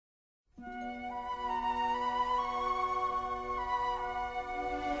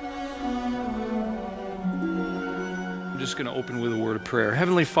just going to open with a word of prayer.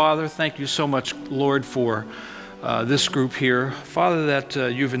 Heavenly Father, thank you so much, Lord, for this group here. Father, that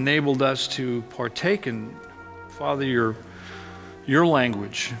you've enabled us to partake in, Father, your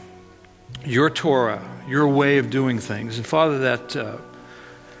language, your Torah, your way of doing things. And Father, that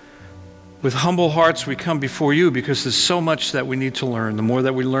with humble hearts we come before you because there's so much that we need to learn. The more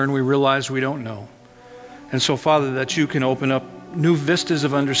that we learn, we realize we don't know. And so, Father, that you can open up new vistas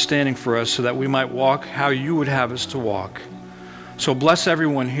of understanding for us so that we might walk how you would have us to walk. So bless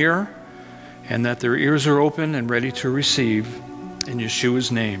everyone here, and that their ears are open and ready to receive in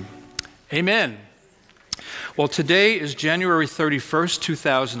Yeshua's name. Amen. Well, today is January 31st,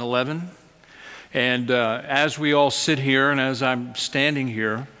 2011, and as we all sit here and as I'm standing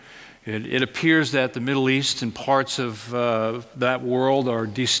here, it appears that the Middle East and parts of that world are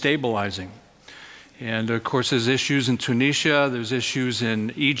destabilizing. And of course, there's issues in Tunisia, there's issues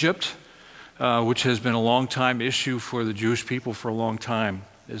in Egypt, which has been a long time issue for the Jewish people for a long time,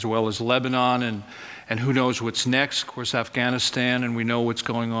 as well as Lebanon and who knows what's next. Of course, Afghanistan, and we know what's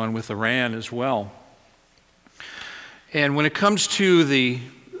going on with Iran as well. And when it comes to the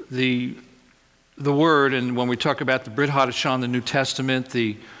Word, and when we talk about the Brit Hadashah, the New Testament,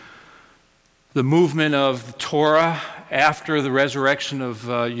 the movement of the Torah after the resurrection of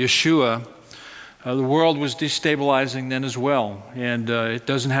Yeshua, the world was destabilizing then as well, and it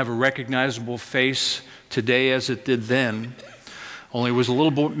doesn't have a recognizable face today as it did then, only it was a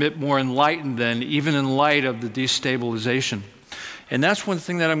little bit more enlightened then, even in light of the destabilization. And that's one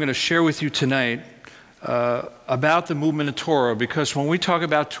thing that I'm going to share with you tonight about the movement of Torah, because when we talk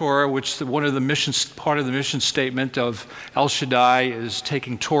about Torah, which part of the mission statement of El Shaddai is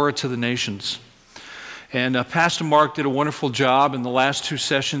taking Torah to the nations. And Pastor Mark did a wonderful job in the last two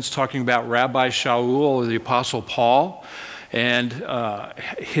sessions talking about Rabbi Shaul, or the Apostle Paul, and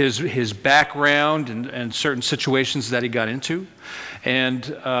his background and certain situations that he got into. And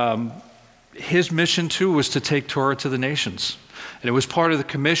his mission, too, was to take Torah to the nations. And it was part of the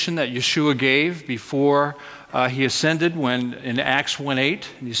commission that Yeshua gave before he ascended, when in Acts 1:8,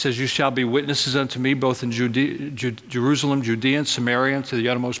 and he says, "You shall be witnesses unto me both in Jerusalem, Judea, and Samaria, and to the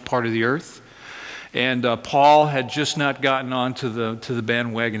uttermost part of the earth." And Paul had just not gotten on to the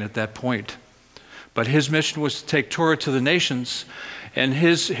bandwagon at that point. But his mission was to take Torah to the nations, and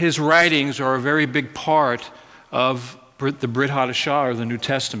his writings are a very big part of the Brit Hadashah, or the New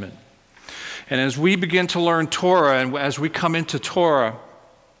Testament. And as we begin to learn Torah, and as we come into Torah,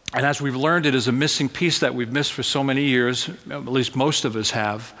 and as we've learned it as a missing piece that we've missed for so many years, at least most of us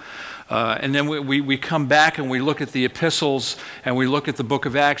have, and then we come back and we look at the epistles and we look at the book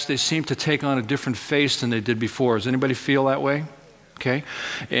of Acts, they seem to take on a different face than they did before. Does anybody feel that way? Okay.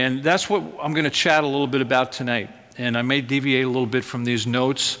 And that's what I'm going to chat a little bit about tonight. And I may deviate a little bit from these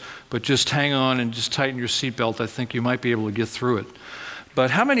notes, but just hang on and just tighten your seatbelt. I think you might be able to get through it. But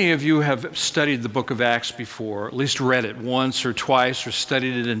how many of you have studied the book of Acts before, or at least read it once or twice, or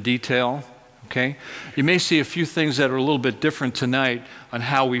studied it in detail? Okay? You may see a few things that are a little bit different tonight on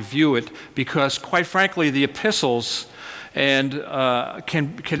how we view it, because quite frankly, the epistles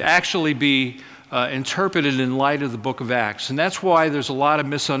can actually be interpreted in light of the book of Acts. And that's why there's a lot of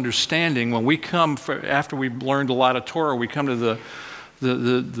misunderstanding. When we come, after we've learned a lot of Torah, we come to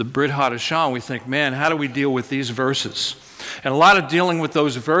the Brit Hadashah, and we think, man, how do we deal with these verses? And a lot of dealing with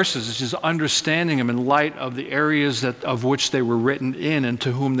those verses is just understanding them in light of the areas of which they were written in and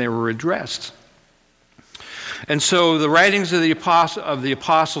to whom they were addressed. And so the writings of the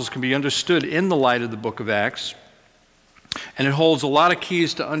apostles can be understood in the light of the book of Acts, and it holds a lot of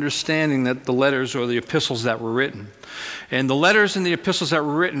keys to understanding that the letters or the epistles that were written. And the letters and the epistles that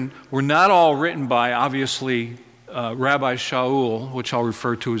were written were not all written by, obviously, Rabbi Shaul, which I'll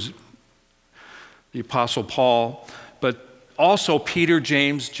refer to as the Apostle Paul, but also Peter,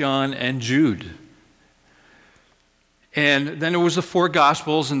 James, John, and Jude. And then there was the four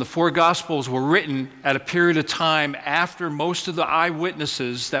Gospels, and the four Gospels were written at a period of time after most of the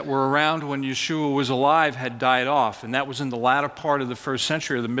eyewitnesses that were around when Yeshua was alive had died off. And that was in the latter part of the first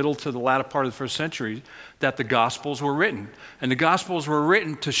century, or the middle to the latter part of the first century, that the Gospels were written. And the Gospels were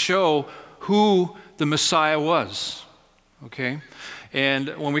written to show who the Messiah was. Okay? And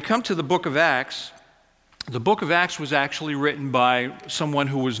when we come to the book of Acts, the book of Acts was actually written by someone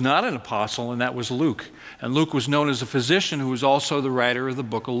who was not an apostle, and that was Luke. And Luke was known as a physician who was also the writer of the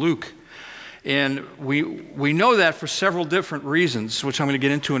book of Luke. And we know that for several different reasons, which I'm going to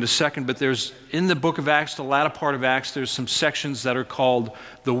get into in a second, but there's, in the book of Acts, the latter part of Acts, there's some sections that are called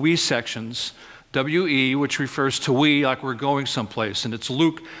the we sections, W-E, which refers to we, like we're going someplace. And it's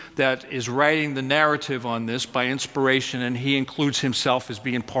Luke that is writing the narrative on this by inspiration, and he includes himself as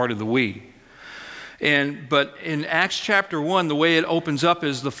being part of the we. But in Acts chapter 1, the way it opens up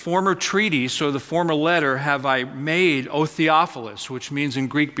is the former treatise, or the former letter, have I made, O Theophilus, which means in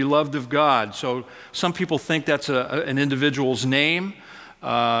Greek, beloved of God. So some people think that's an individual's name,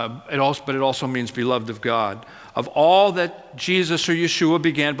 but it also means beloved of God. Of all that Jesus or Yeshua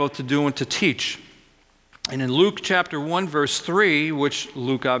began both to do and to teach. And in Luke chapter 1, verse 3, which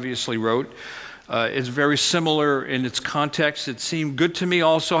Luke obviously wrote, is very similar in its context. It seemed good to me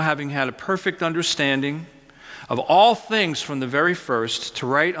also, having had a perfect understanding of all things from the very first, to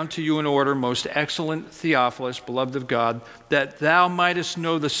write unto you in order, most excellent Theophilus, beloved of God, that thou mightest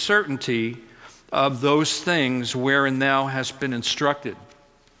know the certainty of those things wherein thou hast been instructed.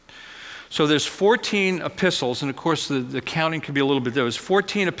 So there's 14 epistles, and of course the counting can be a little bit. There's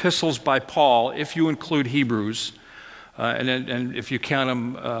 14 epistles by Paul, if you include Hebrews. And if you count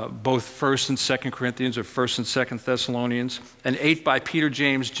them, both 1st and 2nd Corinthians or 1st and 2nd Thessalonians, and 8 by Peter,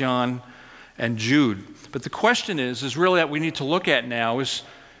 James, John, and Jude. But the question is really that we need to look at now is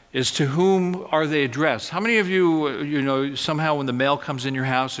to whom are they addressed? How many of you, somehow when the mail comes in your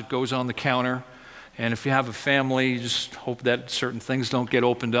house, it goes on the counter, and if you have a family, you just hope that certain things don't get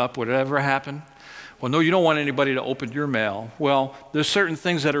opened up, whatever happened? Well, no, you don't want anybody to open your mail. Well, there's certain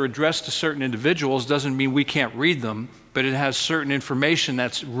things that are addressed to certain individuals. Doesn't mean we can't read them, but it has certain information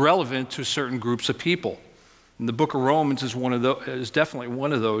that's relevant to certain groups of people. And the book of Romans is definitely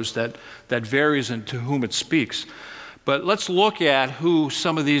one of those that varies in to whom it speaks. But let's look at who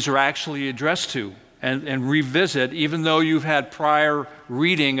some of these are actually addressed to and revisit, even though you've had prior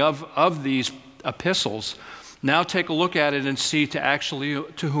reading of these epistles. Now take a look at it and see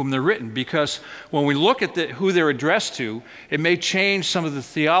to whom they're written. Because when we look at who they're addressed to, it may change some of the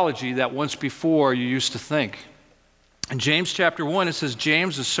theology that once before you used to think. In James chapter 1, it says,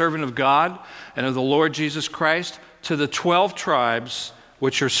 James, the servant of God and of the Lord Jesus Christ, to the 12 tribes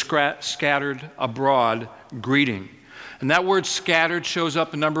which are scattered abroad, greeting. And that word scattered shows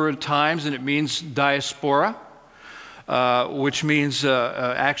up a number of times, and it means diaspora, which means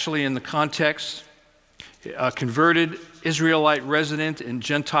actually in the context, a converted Israelite resident in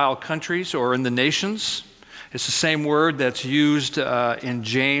Gentile countries or in the nations. It's the same word that's used in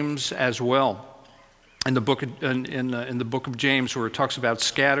James as well. In the book of James, where it talks about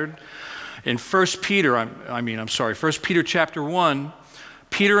scattered. In 1 Peter chapter 1,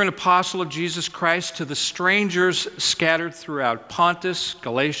 Peter, an apostle of Jesus Christ, to the strangers scattered throughout Pontus,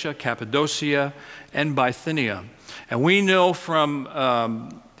 Galatia, Cappadocia, and Bithynia. And we know from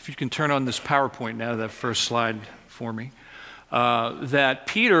if you can turn on this PowerPoint now, that first slide for me, that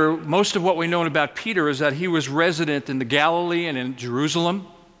Peter, most of what we know about Peter is that he was resident in the Galilee and in Jerusalem.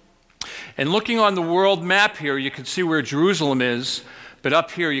 And looking on the world map here, you can see where Jerusalem is, but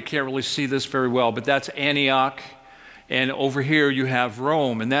up here you can't really see this very well, but that's Antioch, and over here you have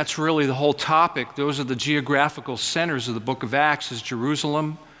Rome, and that's really the whole topic. Those are the geographical centers of the book of Acts, is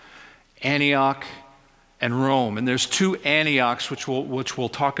Jerusalem, Antioch, and Rome. And there's 2 Antiochs, which we'll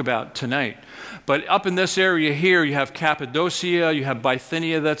talk about tonight. But up in this area here, you have Cappadocia, you have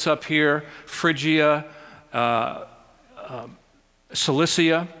Bithynia that's up here, Phrygia,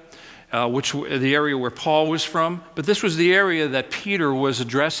 Cilicia, which the area where Paul was from. But this was the area that Peter was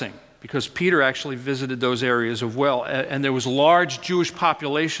addressing, because Peter actually visited those areas as well. And there was large Jewish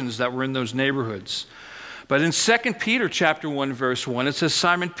populations that were in those neighborhoods. But in 2 Peter chapter 1, verse 1, it says,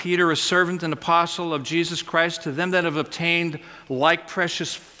 Simon Peter, a servant and apostle of Jesus Christ, to them that have obtained like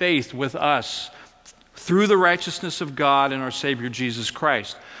precious faith with us through the righteousness of God and our Savior Jesus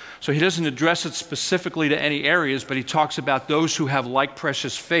Christ. So he doesn't address it specifically to any areas, but he talks about those who have like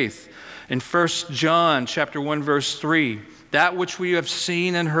precious faith. In 1 John chapter 1, verse 3, that which we have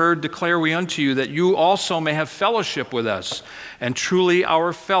seen and heard declare we unto you, that you also may have fellowship with us. And truly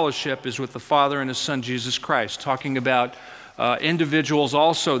our fellowship is with the Father and His Son, Jesus Christ, talking about individuals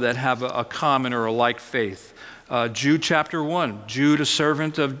also that have a common or a like faith. Jude chapter 1, Jude, a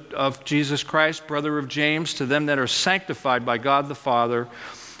servant of Jesus Christ, brother of James, to them that are sanctified by God the Father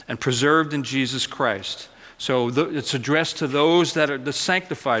and preserved in Jesus Christ. So it's addressed to those that are the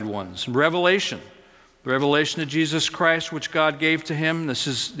sanctified ones. Revelation. The revelation of Jesus Christ, which God gave to him, this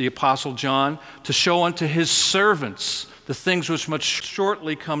is the Apostle John, to show unto his servants the things which must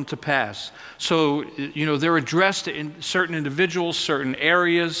shortly come to pass. So, they're addressed to certain individuals, certain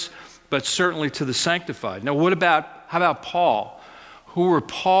areas, but certainly to the sanctified. Now, how about Paul? Who were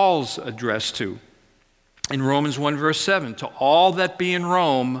Paul's addressed to? In Romans 1, verse 7, to all that be in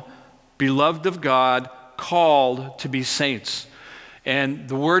Rome, beloved of God, called to be saints. And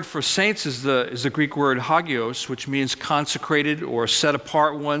the word for saints is the Greek word hagios, which means consecrated or set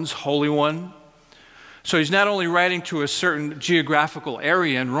apart ones, holy one. So he's not only writing to a certain geographical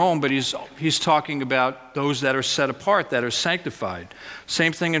area in Rome, but he's talking about those that are set apart, that are sanctified.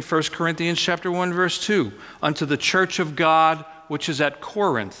 Same thing in 1 Corinthians chapter 1, verse 2. Unto the church of God which is at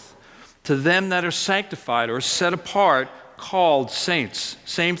Corinth, to them that are sanctified or set apart, called saints.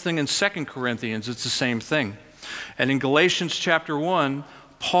 Same thing in 2 Corinthians, it's the same thing. And in Galatians chapter 1,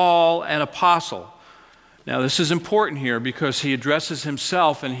 Paul, an apostle. Now, this is important here because he addresses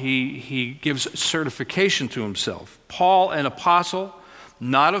himself and he gives certification to himself. Paul, an apostle,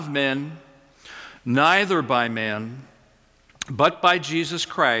 not of men, neither by man, but by Jesus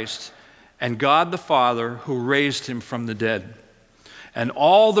Christ and God the Father who raised him from the dead. And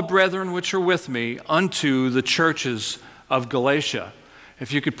all the brethren which are with me unto the churches of Galatia.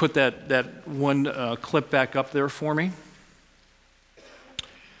 If you could put that one clip back up there for me.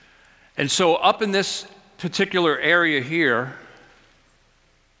 And so up in this particular area here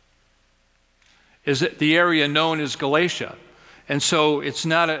is the area known as Galatia. And so it's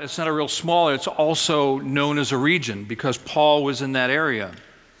not a real small, it's also known as a region because Paul was in that area.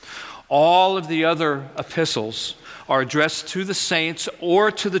 All of the other epistles are addressed to the saints or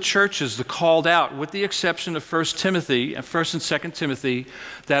to the churches, the called out, with the exception of 1 Timothy and 1 and 2 Timothy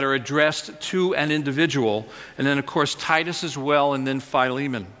that are addressed to an individual. And then, of course, Titus as well, and then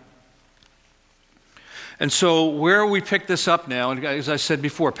Philemon. And so where we pick this up now, and as I said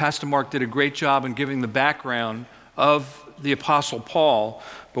before, Pastor Mark did a great job in giving the background of the Apostle Paul,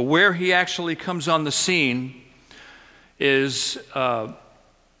 but where he actually comes on the scene is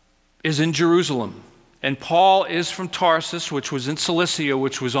in Jerusalem. And Paul is from Tarsus, which was in Cilicia,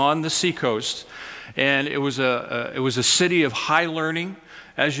 which was on the seacoast, and it was a city of high learning.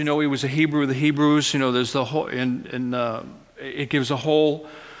 As you know, he was a Hebrew of the Hebrews. You know, there's the whole, it gives a whole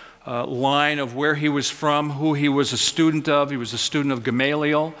line of where he was from, who he was a student of. He was a student of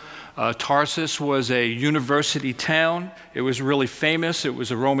Gamaliel. Tarsus was a university town. It was really famous. It was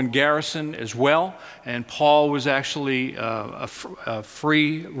a Roman garrison as well. And Paul was actually a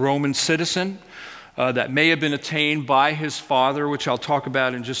free Roman citizen that may have been attained by his father, which I'll talk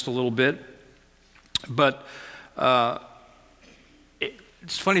about in just a little bit. But it's a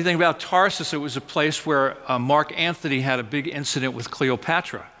funny thing about Tarsus, it was a place where Mark Antony had a big incident with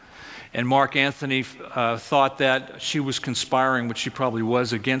Cleopatra. And Mark Antony thought that she was conspiring, which she probably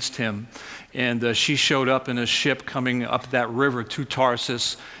was, against him. And she showed up in a ship coming up that river to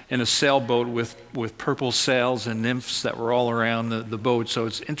Tarsus in a sailboat with purple sails and nymphs that were all around the boat. So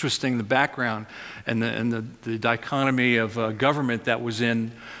it's interesting, the background and the dichotomy of government that was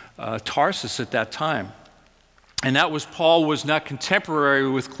in Tarsus at that time. And that was, Paul was not contemporary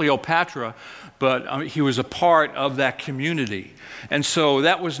with Cleopatra, but he was a part of that community. And so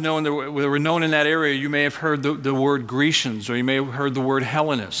that was known, they were known in that area. You may have heard the word Grecians, or you may have heard the word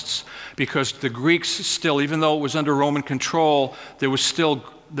Hellenists, because the Greeks still, even though it was under Roman control, there was still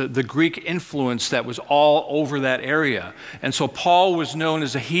the Greek influence that was all over that area. And so Paul was known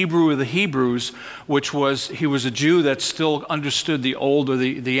as a Hebrew of the Hebrews, which was, he was a Jew that still understood the old or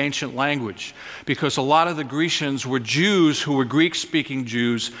the ancient language. Because a lot of the Grecians were Jews who were Greek-speaking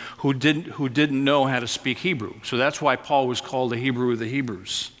Jews who didn't know how to speak Hebrew. So that's why Paul was called a Hebrew of the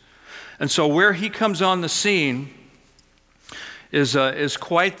Hebrews. And so where he comes on the scene is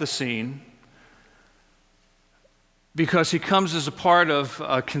quite the scene, because he comes as a part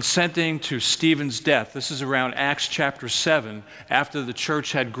of consenting to Stephen's death. This is around Acts chapter 7, after the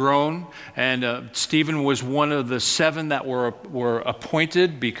church had grown, and Stephen was one of the 7 that were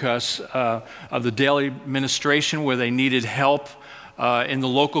appointed because of the daily ministration where they needed help in the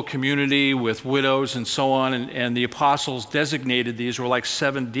local community with widows and so on, and the apostles designated these were like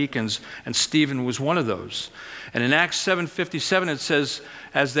 7 deacons, and Stephen was one of those. And in Acts 7:57 it says,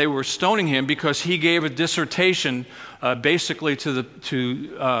 as they were stoning him, because he gave a dissertation basically to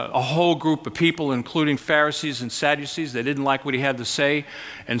a whole group of people, including Pharisees and Sadducees. They didn't like what he had to say,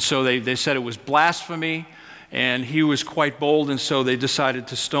 and so they said it was blasphemy, and he was quite bold, and so they decided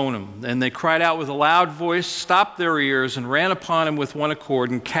to stone him. And they cried out with a loud voice, stopped their ears, and ran upon him with one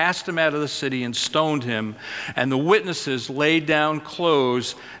accord, and cast him out of the city and stoned him. And the witnesses laid down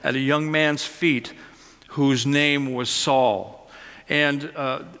clothes at a young man's feet, whose name was Saul. And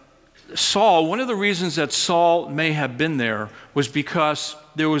Saul, one of the reasons that Saul may have been there was because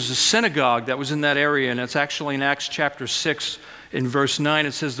there was a synagogue that was in that area, and it's actually in Acts chapter 6, in verse 9,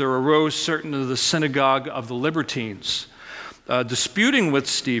 it says, there arose certain of the synagogue of the Libertines, disputing with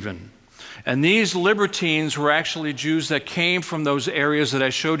Stephen. And these Libertines were actually Jews that came from those areas that I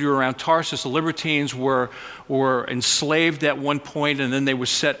showed you around Tarsus. The Libertines were enslaved at one point, and then they were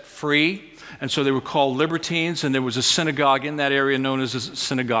set free. and so they were called Libertines, and there was a synagogue in that area known as the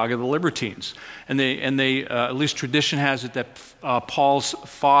Synagogue of the Libertines. And they at least tradition has it that Paul's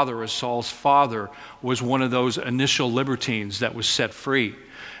father, or Saul's father, was one of those initial Libertines that was set free.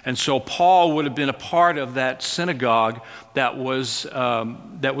 And so Paul would have been a part of that synagogue that was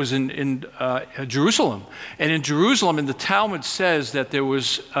in Jerusalem. And in Jerusalem, and the Talmud says that there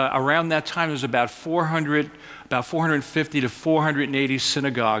was, around that time, there was about 450 to 480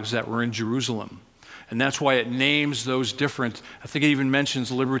 synagogues that were in Jerusalem. And that's why it names those different, I think it even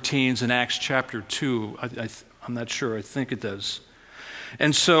mentions Libertines in Acts chapter 2. I'm not sure, I think it does.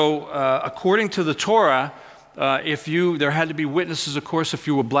 And so, according to the Torah, there had to be witnesses, of course, if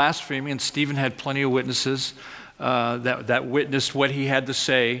you were blaspheming, and Stephen had plenty of witnesses that witnessed what he had to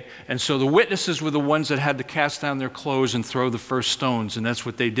say. And so the witnesses were the ones that had to cast down their clothes and throw the first stones, and that's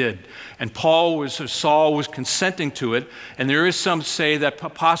what they did. And Saul was consenting to it, and there is some say that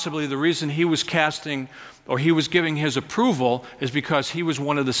possibly the reason he was casting, or he was giving his approval, is because he was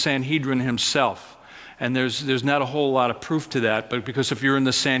one of the Sanhedrin himself. And there's not a whole lot of proof to that, but because if you're in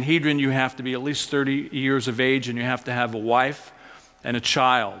the Sanhedrin, you have to be at least 30 years of age, and you have to have a wife and a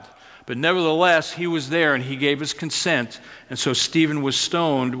child. But nevertheless, he was there, and he gave his consent, and so Stephen was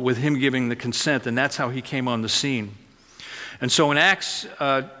stoned with him giving the consent, and that's how he came on the scene. And so in Acts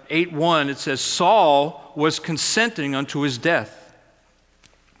 8:1, it says, Saul was consenting unto his death.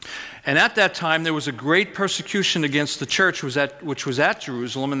 And at that time, there was a great persecution against the church which was at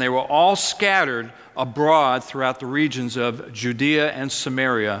Jerusalem, and they were all scattered abroad throughout the regions of Judea and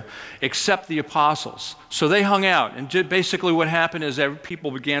Samaria, except the apostles. So they hung out. And basically what happened is that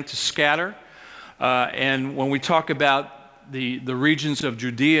people began to scatter. And when we talk about the regions of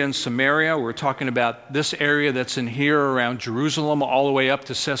Judea and Samaria, we're talking about this area that's in here around Jerusalem all the way up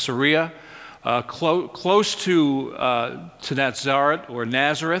to Caesarea, close to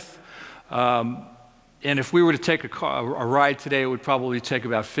Nazareth. And if we were to take a ride today, it would probably take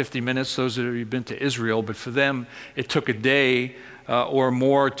about 50 minutes, those that have been to Israel. But for them, it took a day or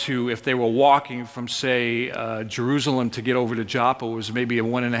more if they were walking from, say, Jerusalem to get over to Joppa, was maybe a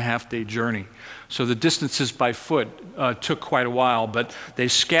 1.5-day journey. So the distances by foot took quite a while. But they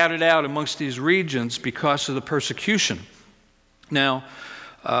scattered out amongst these regions because of the persecution. Now,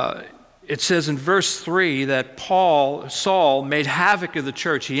 it says in verse 3 that Saul made havoc of the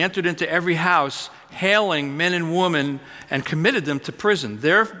church. He entered into every house, hailing men and women, and committed them to prison.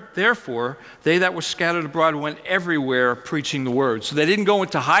 Therefore, they that were scattered abroad went everywhere preaching the word. So they didn't go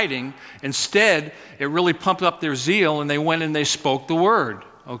into hiding. Instead, it really pumped up their zeal, and they went and they spoke the word,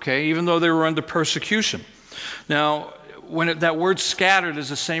 okay, even though they were under persecution. Now, that word scattered is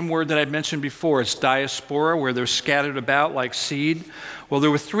the same word that I mentioned before. It's diaspora, where they're scattered about like seed. Well,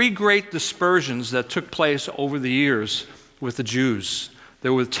 there were 3 great dispersions that took place over the years with the Jews.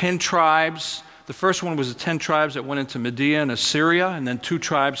 There were 10 tribes. The first one was the 10 tribes that went into Media and Assyria, and then 2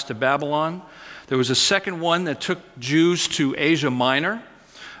 tribes to Babylon. There was a second one that took Jews to Asia Minor,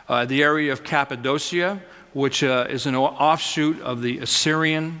 the area of Cappadocia, which is an offshoot of the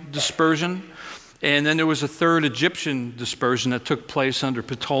Assyrian dispersion. And then there was a third Egyptian dispersion that took place under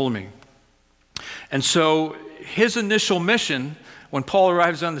Ptolemy. And so his initial mission, when Paul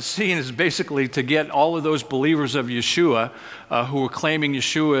arrives on the scene, is basically to get all of those believers of Yeshua who were claiming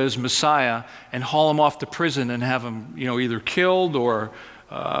Yeshua as Messiah and haul them off to prison and have them, either killed or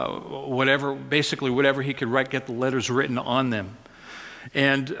whatever, basically whatever he could get the letters written on them.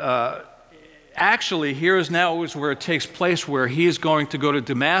 And actually, here is where it takes place, where he is going to go to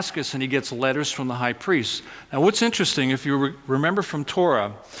Damascus and he gets letters from the high priest. Now, what's interesting, if you remember from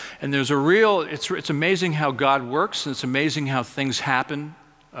Torah, and there's it's amazing how God works, and it's amazing how things happen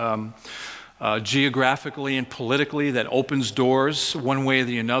geographically and politically that opens doors one way or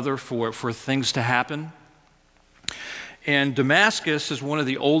the other for things to happen. And Damascus is one of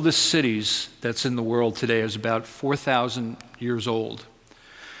the oldest cities that's in the world today. It's about 4,000 years old.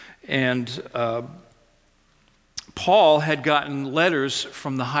 And Paul had gotten letters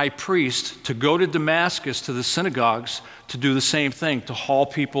from the high priest to go to Damascus to the synagogues to do the same thing, to haul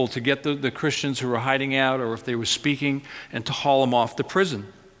people, to get the Christians who were hiding out or if they were speaking, and to haul them off to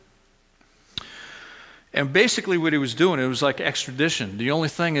prison. And basically what he was doing, it was like extradition. The only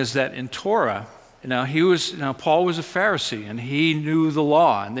thing is that in Torah, Paul was a Pharisee and he knew the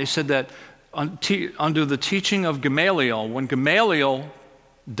law. And they said that under the teaching of Gamaliel, when Gamaliel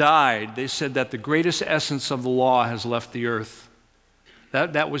died, they said that the greatest essence of the law has left the earth.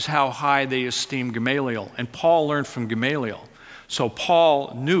 That was how high they esteemed Gamaliel. And Paul learned from Gamaliel. So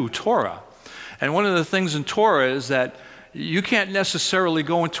Paul knew Torah. And one of the things in Torah is that you can't necessarily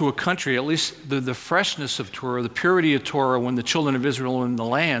go into a country, at least the freshness of Torah, the purity of Torah, when the children of Israel were in the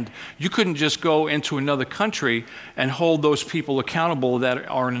land, you couldn't just go into another country and hold those people accountable that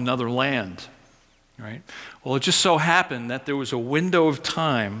are in another land, right? Well, it just so happened that there was a window of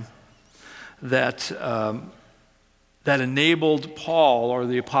time that enabled Paul or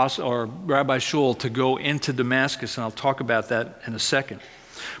the apostle or Rabbi Shul to go into Damascus, and I'll talk about that in a second.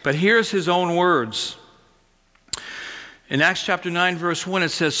 But here's his own words. In Acts chapter 9, verse 1, it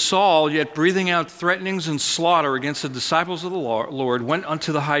says, Saul, yet breathing out threatenings and slaughter against the disciples of the Lord, went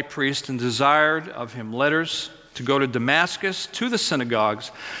unto the high priest and desired of him letters to go to Damascus to the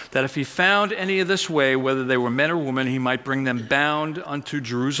synagogues, that if he found any of this way, whether they were men or women, he might bring them bound unto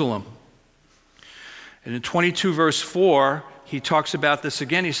Jerusalem. And in 22 verse 4, he talks about this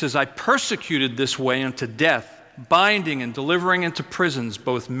again. He says, I persecuted this way unto death, binding and delivering into prisons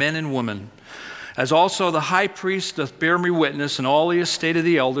both men and women. As also the high priest doth bear me witness, and all the estate of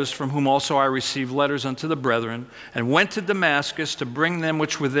the elders, from whom also I received letters unto the brethren, and went to Damascus to bring them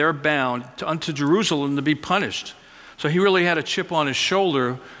which were there bound unto Jerusalem to be punished. So he really had a chip on his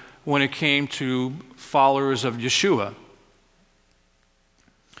shoulder when it came to followers of Yeshua.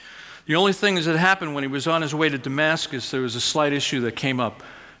 The only thing that happened when he was on his way to Damascus, there was a slight issue that came up.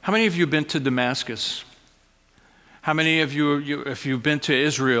 How many of you have been to Damascus? How many of you, if you've been to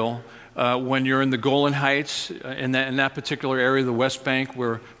Israel, when you're in the Golan Heights, in that particular area, the West Bank,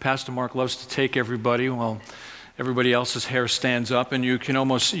 where Pastor Mark loves to take everybody, well, everybody else's hair stands up, and you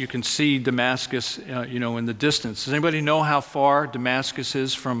can see Damascus, in the distance. Does anybody know how far Damascus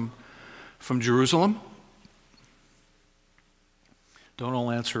is from Jerusalem? Don't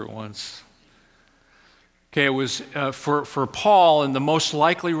all answer at once. Okay, it was for Paul, and the most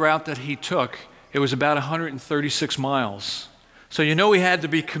likely route that he took, it was about 136 miles. So he had to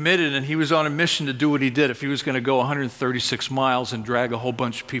be committed, and he was on a mission to do what he did if he was going to go 136 miles and drag a whole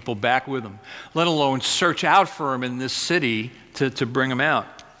bunch of people back with him, let alone search out for him in this city to bring him out.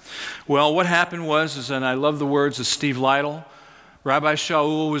 Well, what happened was, and I love the words of Steve Lytle, Rabbi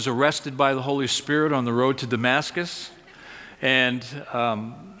Shaul was arrested by the Holy Spirit on the road to Damascus. And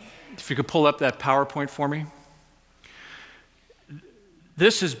if you could pull up that PowerPoint for me.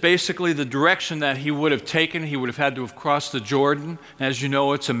 This is basically the direction that he would have taken. He would have had to have crossed the Jordan. As you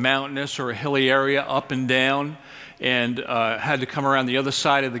know, it's a mountainous or a hilly area, up and down, and had to come around the other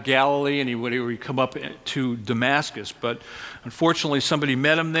side of the Galilee, and he would come up to Damascus. But unfortunately, somebody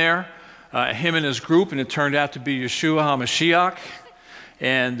met him there, him and his group, and it turned out to be Yeshua HaMashiach.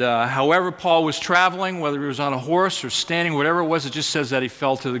 And however Paul was traveling, whether he was on a horse or standing, whatever it was, it just says that he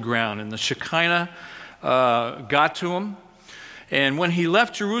fell to the ground. And the Shekinah got to him. And when he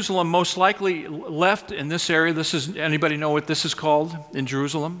left Jerusalem, most likely left in this area. Anybody know what this is called in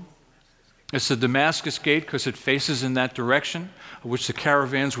Jerusalem? It's the Damascus Gate, because it faces in that direction, which the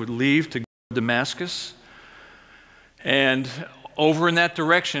caravans would leave to go to Damascus. And over in that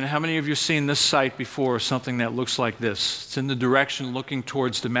direction, how many of you have seen this site before, something that looks like this? It's in the direction looking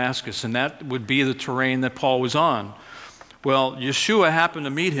towards Damascus, and that would be the terrain that Paul was on. Well, Yeshua happened to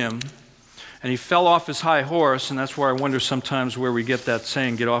meet him, and he fell off his high horse, and that's where I wonder sometimes where we get that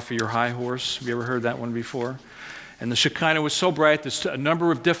saying, get off of your high horse. Have you ever heard that one before? And the Shekinah was so bright, there's a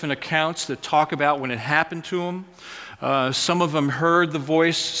number of different accounts that talk about when it happened to him. Some of them heard the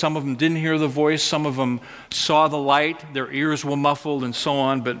voice, some of them didn't hear the voice, some of them saw the light, their ears were muffled and so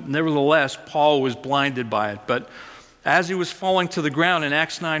on, but nevertheless, Paul was blinded by it. But as he was falling to the ground in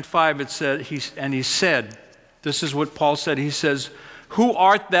Acts 9:5, it said, he said, this is what Paul said, he says, "Who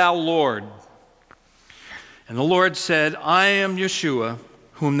art thou, Lord?" And the Lord said, "I am Yeshua,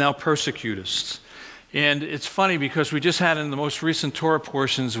 whom thou persecutest." And it's funny because we just had in the most recent Torah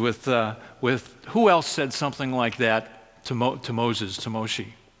portions with who else said something like that to Moses, to Moshe? It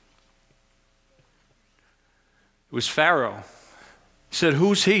was Pharaoh. He said,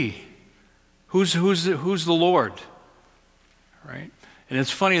 "Who's he? Who's the Lord?" Right? And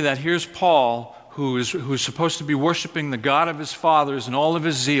it's funny that here's Paul, who's supposed to be worshiping the God of his fathers and all of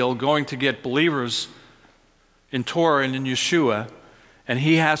his zeal, going to get believers in Torah and in Yeshua, and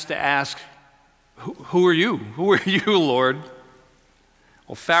he has to ask, Who are you? Who are you, Lord?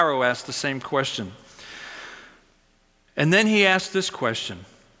 Well, Pharaoh asked the same question. And then he asked this question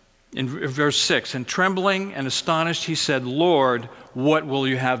in verse 6, "And trembling and astonished, he said, Lord, what will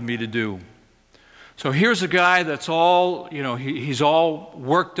you have me to do?" So here's a guy that's all, he's all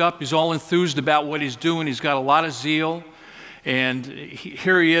worked up, he's all enthused about what he's doing, he's got a lot of zeal, and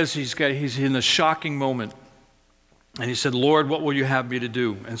here he is, he's in a shocking moment. And he said, "Lord, what will you have me to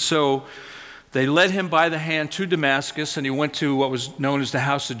do?" And so they led him by the hand to Damascus, and he went to what was known as the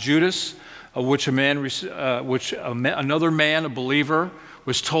house of Judas. another man, a believer,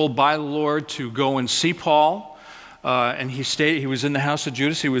 was told by the Lord to go and see Paul. And he was in the house of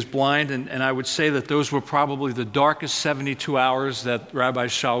Judas. He was blind. And I would say that those were probably the darkest 72 hours that Rabbi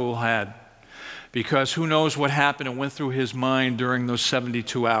Shaul had. Because who knows what happened and went through his mind during those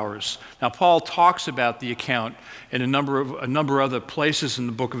 72 hours. Now, Paul talks about the account in a number of other places in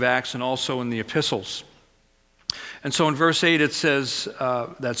the book of Acts and also in the Epistles. And so in verse 8 it says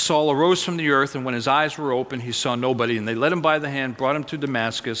that Saul arose from the earth, and when his eyes were open, he saw nobody. And they led him by the hand, brought him to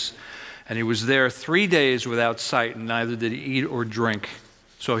Damascus, and he was there 3 days without sight, and neither did he eat or drink.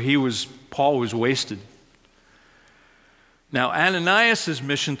 So Paul was wasted. Now, Ananias'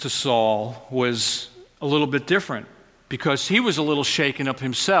 mission to Saul was a little bit different, because he was a little shaken up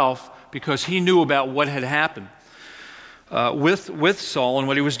himself, because he knew about what had happened with Saul and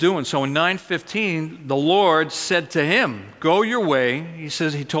what he was doing. So in 9:15, the Lord said to him, "Go your way."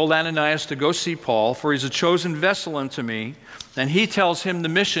 He told Ananias to go see Paul, for he's a chosen vessel unto me. And he tells him the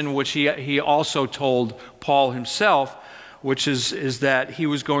mission, which he also told Paul himself, which is that he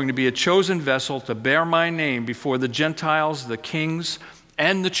was going to be a chosen vessel to bear my name before the Gentiles, the kings,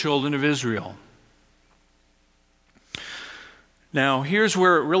 and the children of Israel. Now, here's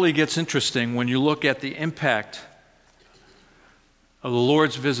where it really gets interesting when you look at the impact of the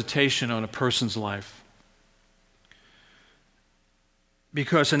Lord's visitation on a person's life.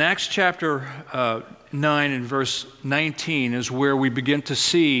 Because in Acts chapter 9 and verse 19 is where we begin to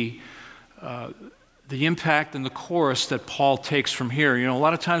see the impact and the course that Paul takes from here. You know, a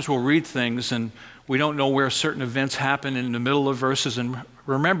lot of times we'll read things and we don't know where certain events happen in the middle of verses. And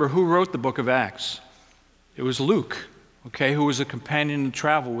remember, who wrote the book of Acts? It was Luke, okay, who was a companion in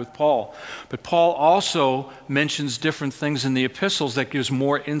travel with Paul. But Paul also mentions different things in the epistles that gives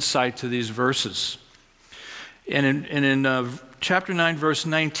more insight to these verses. And in chapter 9, verse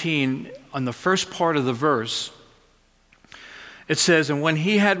 19, on the first part of the verse, it says, "And when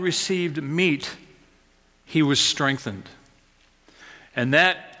he had received meat, he was strengthened." And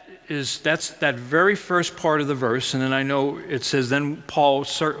that's that very first part of the verse. And then I know it says, "Then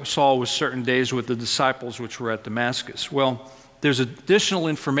Saul was certain days with the disciples which were at Damascus." Well, there's additional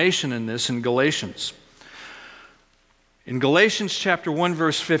information in this in Galatians. In Galatians chapter 1,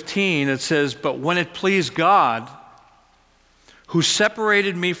 verse 15, it says, "But when it pleased God, who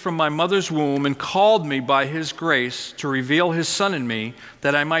separated me from my mother's womb and called me by his grace to reveal his Son in me,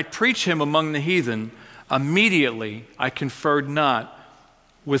 that I might preach him among the heathen, immediately I conferred not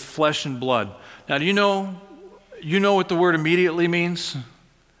with flesh and blood." Now, do you know what the word immediately means?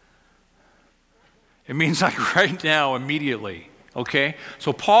 It means like right now, immediately. Okay?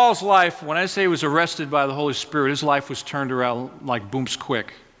 So Paul's life, when I say he was arrested by the Holy Spirit, his life was turned around like booms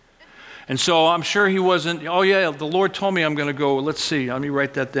quick. And so I'm sure he wasn't, "Oh yeah, the Lord told me I'm going to go, let's see, let me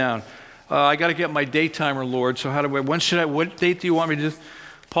write that down. I got to get my date timer, Lord, so what date do you want me to do?"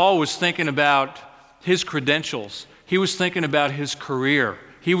 Paul was thinking about his credentials. He was thinking about his career.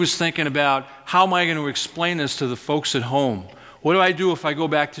 He was thinking about, how am I going to explain this to the folks at home? What do I do if I go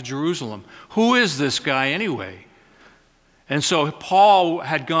back to Jerusalem? Who is this guy anyway? And so Paul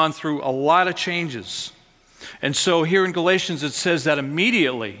had gone through a lot of changes. And so here in Galatians it says that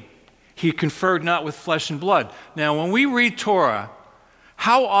immediately he conferred not with flesh and blood. Now when we read Torah,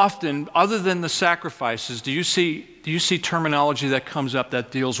 how often, other than the sacrifices, do you see terminology that comes up that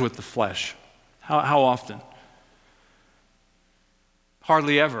deals with the flesh? How often?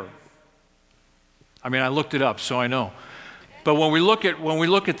 Hardly ever. I mean, I looked it up, so I know. But when we look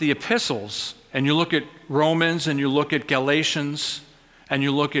at the epistles, and you look at Romans, and you look at Galatians, and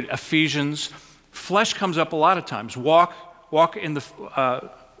you look at Ephesians, flesh comes up a lot of times. Walk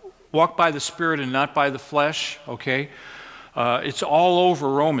by the Spirit and not by the flesh. Okay, it's all over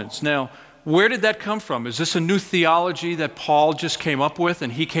Romans. Now, where did that come from? Is this a new theology that Paul just came up with,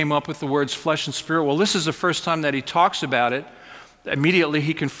 and he came up with the words flesh and spirit? Well, this is the first time that he talks about it. Immediately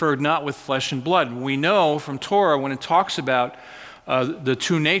he conferred not with flesh and blood. And we know from Torah, when it talks about the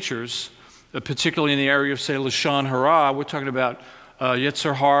two natures, particularly in the area of, say, Lashon Hara, we're talking about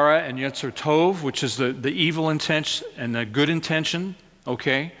Yetzer Hara and Yetzer Tov, which is the evil intention and the good intention,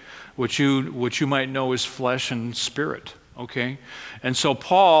 okay, which you might know is flesh and spirit. Okay, and so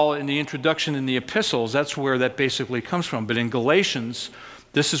Paul, in the introduction in the epistles, that's where that basically comes from. But in Galatians,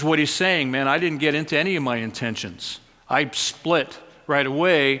 this is what he's saying, man, I didn't get into any of my intentions. I split right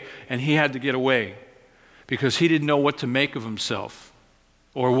away, and he had to get away because he didn't know what to make of himself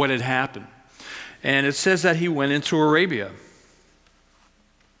or what had happened. And it says that he went into Arabia.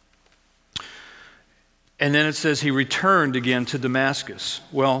 And then it says he returned again to Damascus.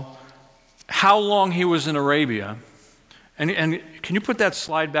 Well, how long he was in Arabia And can you put that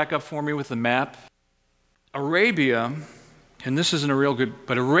slide back up for me with the map? Arabia, and this isn't a real good,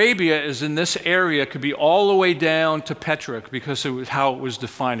 but Arabia is in this area, could be all the way down to Petra because it was how it was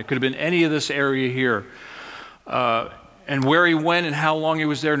defined. It could have been any of this area here. And where he went and how long he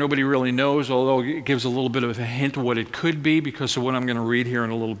was there, nobody really knows, although it gives a little bit of a hint of what it could be because of what I'm going to read here in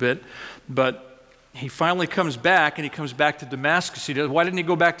a little bit. But he finally comes back, and he comes back to Damascus. He does. Why didn't he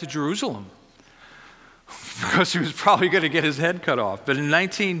go back to Jerusalem? Because he was probably going to get his head cut off. But in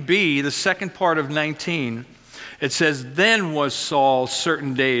 19b, the second part of 19, it says, "Then was Saul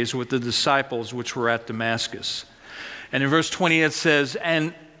certain days with the disciples which were at Damascus." And in verse 20 it says,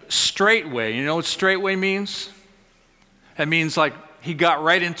 "And straightway," you know what straightway means? It means like he got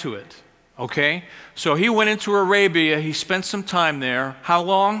right into it, okay? So he went into Arabia, he spent some time there. How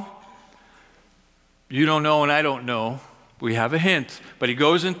long? You don't know and I don't know. We have a hint. But he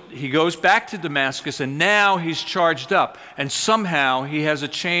goes back to Damascus, and now he's charged up. And somehow he has a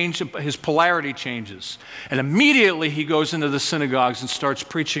change, his polarity changes. And immediately he goes into the synagogues and starts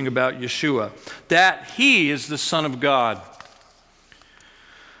preaching about Yeshua, that he is the Son of God.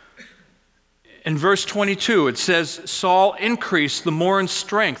 In verse 22, it says, "Saul increased the more in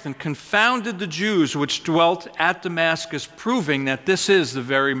strength and confounded the Jews which dwelt at Damascus, proving that this is the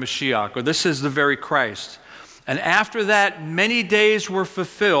very Mashiach," or this is the very Christ. "And after that many days were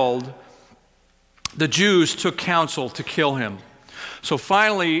fulfilled, the Jews took counsel to kill him." So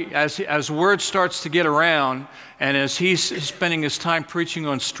finally, as word starts to get around, and as he's spending his time preaching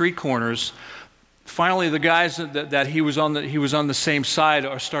on street corners, finally the guys that he was on the same side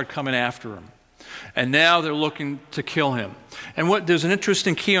start coming after him. And now they're looking to kill him. And there's an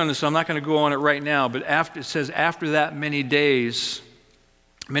interesting key on this. I'm not going to go on it right now, but it says after that many days,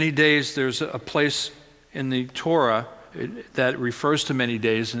 there's a place in the Torah that refers to many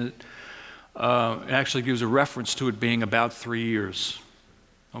days, and it actually gives a reference to it being about 3 years.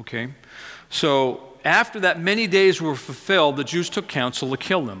 Okay? So after that many days were fulfilled, the Jews took counsel to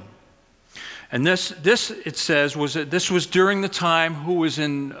kill them. And this it says, this was during the time who was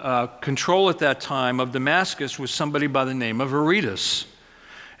in control at that time of Damascus was somebody by the name of Aretas.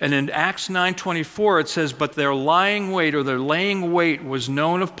 And in Acts 9:24 it says, "But their laying wait was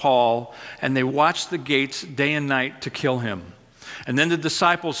known of Paul, and they watched the gates day and night to kill him. And then the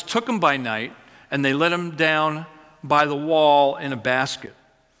disciples took him by night, and they let him down by the wall in a basket."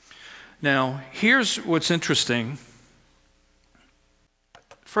 Now, here's what's interesting.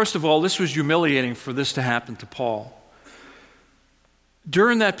 First of all, this was humiliating for this to happen to Paul.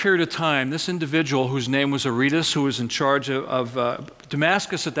 During that period of time, this individual whose name was Aretas, who was in charge of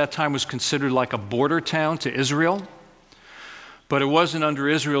Damascus at that time was considered like a border town to Israel, but it wasn't under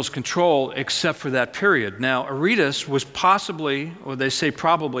Israel's control except for that period. Now, Aretas was possibly, or they say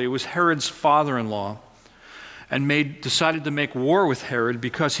probably, was Herod's father-in-law, and decided to make war with Herod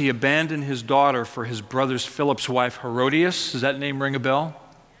because he abandoned his daughter for his brother Philip's wife, Herodias. Does that name ring a bell?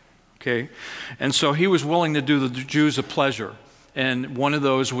 Okay. And so he was willing to do the Jews a pleasure. And one of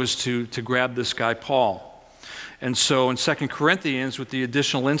those was to grab this guy, Paul. And so in 2 Corinthians, with the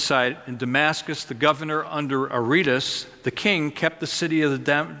additional insight, in Damascus, the governor under Aretas, the king, kept the city of the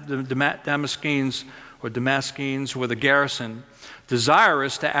Damascenes with a garrison,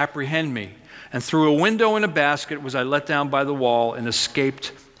 desirous to apprehend me. And through a window in a basket was I let down by the wall and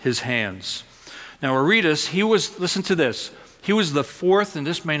escaped his hands. Now Aretas, listen to this, he was the fourth, and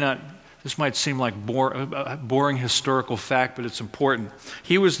this might seem like a boring historical fact, but it's important.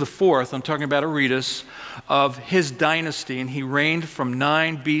 He was the fourth, I'm talking about Aretas, of his dynasty, and he reigned from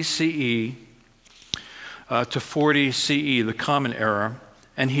 9 BCE to 40 CE, the Common Era.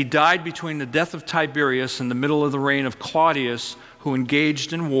 And he died between the death of Tiberius and the middle of the reign of Claudius, who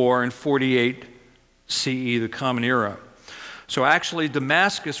engaged in war in 48 CE, the Common Era. So actually,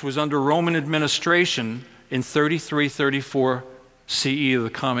 Damascus was under Roman administration in 33-34 CE, the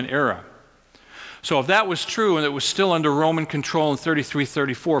Common Era. So if that was true and it was still under Roman control in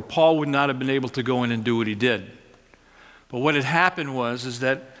 33-34, Paul would not have been able to go in and do what he did. But what had happened was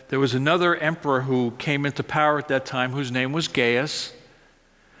that there was another emperor who came into power at that time whose name was Gaius,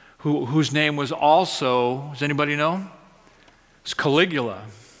 whose name was also, does anybody know? It's Caligula.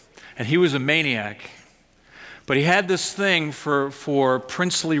 And he was a maniac. But he had this thing for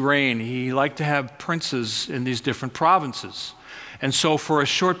princely reign. He liked to have princes in these different provinces. And so for a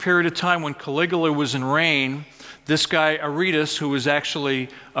short period of time when Caligula was in reign, this guy Aretas, who was actually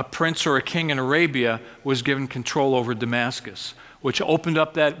a prince or a king in Arabia, was given control over Damascus, which opened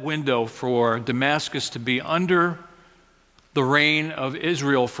up that window for Damascus to be under the reign of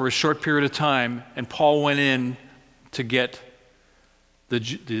Israel for a short period of time, and Paul went in to get the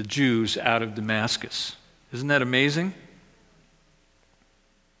Jews out of Damascus. Isn't that amazing?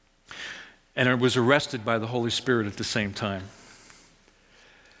 and was arrested by the Holy Spirit at the same time.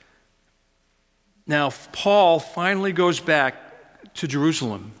 Now, Paul finally goes back to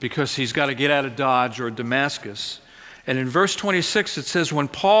Jerusalem because he's got to get out of Dodge or Damascus. And in verse 26 it says, when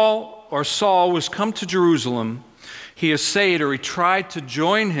Paul or Saul was come to Jerusalem, he essayed, or he tried to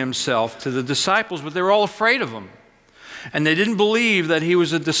join himself to the disciples, but they were all afraid of him. And they didn't believe that he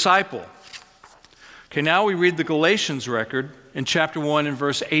was a disciple. Okay, now we read the Galatians record in chapter 1 and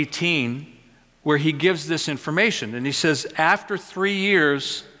verse 18, where he gives this information. And he says, after 3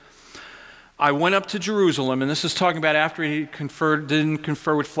 years, I went up to Jerusalem, and this is talking about after he didn't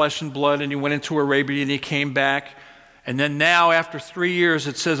confer with flesh and blood, and he went into Arabia, and he came back. And then now, after 3 years,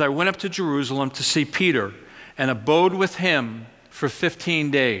 it says, I went up to Jerusalem to see Peter, and abode with him for 15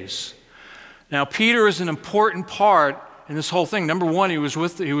 days. Now, Peter is an important part in this whole thing. Number one, he was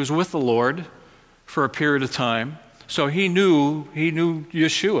with the Lord for a period of time, so he knew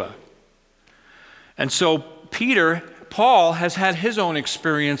Yeshua. And so Paul has had his own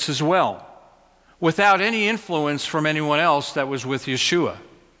experience as well, without any influence from anyone else that was with Yeshua.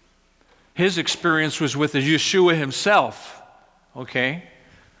 His experience was with Yeshua himself, okay?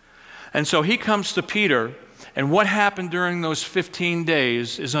 And so he comes to Peter, and what happened during those 15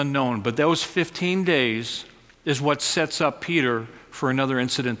 days is unknown, but those 15 days is what sets up Peter for another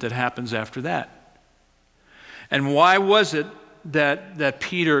incident that happens after that. And why was it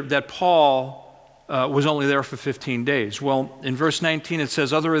that Paul was only there for 15 days? Well, in verse 19 it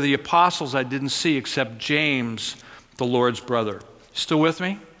says, other of the apostles I didn't see except James, the Lord's brother. Still with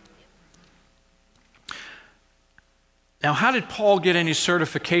me? Now, how did Paul get any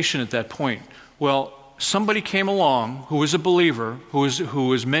certification at that point? Well, somebody came along who was a believer, who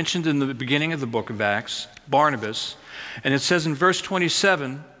was mentioned in the beginning of the book of Acts, Barnabas, and it says in verse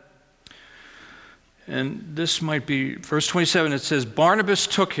 27, and this might be, verse 27, it says, Barnabas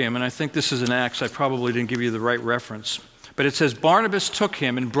took him, and I think this is in Acts, I probably didn't give you the right reference, but it says, Barnabas took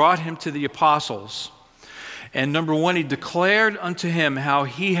him and brought him to the apostles. And number one, he declared unto him how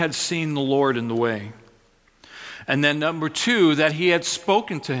he had seen the Lord in the way. And then number two, that he had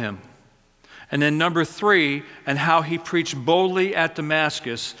spoken to him. And then number three, and how he preached boldly at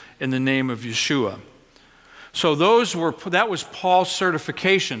Damascus in the name of Yeshua. So that was Paul's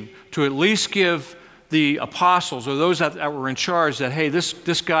certification to at least give the apostles, or those that were in charge, that, hey,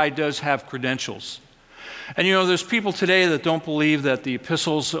 this guy does have credentials. And you know, there's people today that don't believe that the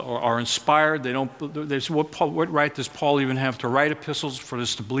epistles are inspired. They say, what right does Paul even have to write epistles for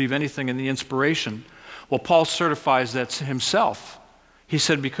us to believe anything in the inspiration? Well, Paul certifies that himself. He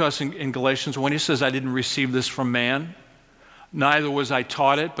said, because in Galatians 1, he says, I didn't receive this from man, neither was I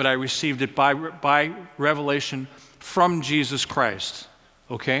taught it, but I received it by revelation from Jesus Christ.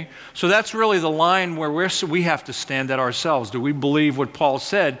 Okay? So that's really the line where we have to stand at ourselves. Do we believe what Paul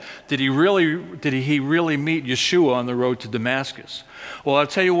said? Did he really meet Yeshua on the road to Damascus? Well, I'll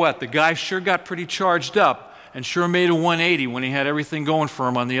tell you what, the guy sure got pretty charged up and sure made a 180 when he had everything going for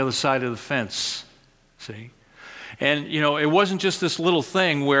him on the other side of the fence. See? And, you know, it wasn't just this little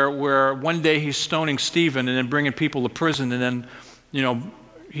thing where one day he's stoning Stephen and then bringing people to prison, and then, you know,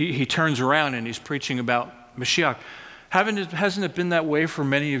 he turns around and he's preaching about Mashiach. Hasn't it been that way for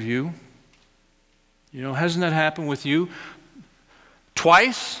many of you? You know, hasn't that happened with you?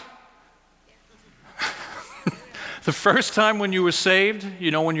 Twice? The first time when you were saved,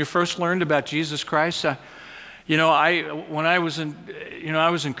 you know, when you first learned about Jesus Christ, when I was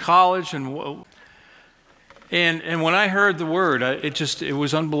in college, and when I heard the word, it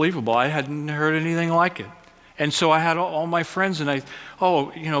was unbelievable. I hadn't heard anything like it. And so I had all my friends, and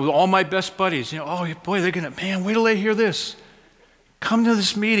all my best buddies, oh boy, they're gonna, man, wait till they hear this. Come to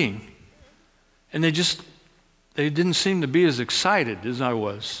this meeting. And they didn't seem to be as excited as I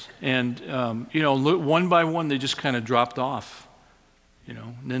was. And, one by one, they just kind of dropped off.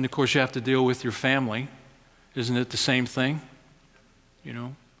 And then of course you have to deal with your family. Isn't it the same thing?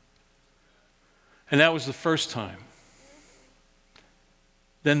 And that was the first time.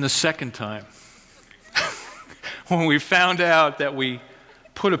 Then the second time, when we found out that we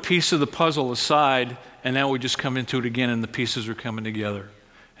put a piece of the puzzle aside, and now we just come into it again and the pieces are coming together.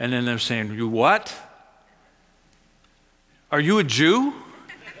 And then they're saying, you what? Are you a Jew?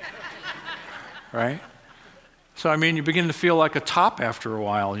 Right? So, you begin to feel like a top after a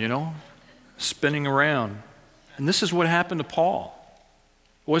while, spinning around. And this is what happened to Paul.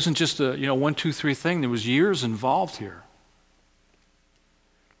 It wasn't just a, 1, 2, 3 thing. There was years involved here.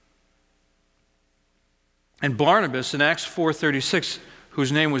 And Barnabas in Acts 4:36,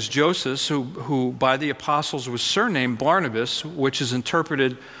 whose name was Joseph, who by the apostles was surnamed Barnabas, which is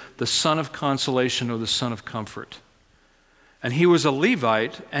interpreted the son of consolation or the son of comfort. And he was a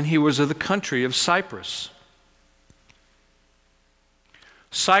Levite, and he was of the country of Cyprus.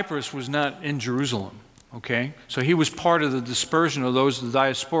 Cyprus was not in Jerusalem, okay? So he was part of the dispersion of those of the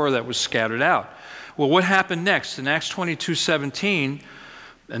diaspora that was scattered out. Well, what happened next? In Acts 22:17,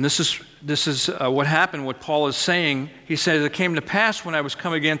 and this is what happened, what Paul is saying. He said, "It came to pass when I was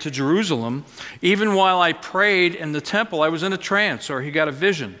come again to Jerusalem, even while I prayed in the temple, I was in a trance," or he got a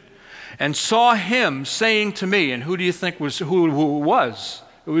vision, "and saw him saying to me," and who do you think was who it was?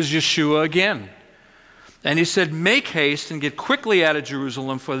 It was Yeshua again. And he said, "Make haste and get quickly out of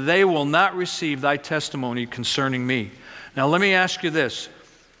Jerusalem, for they will not receive thy testimony concerning me." Now let me ask you this.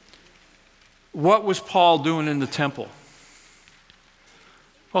 What was Paul doing in the temple?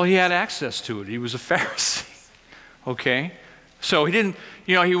 Well, he had access to it. He was a Pharisee, okay? So he didn't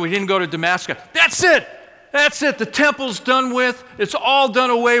go to Damascus. That's it. The temple's done with. It's all done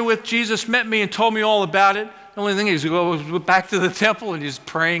away with. Jesus met me and told me all about it. The only thing is, he goes back to the temple and he's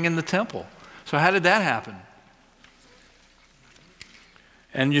praying in the temple. So how did that happen?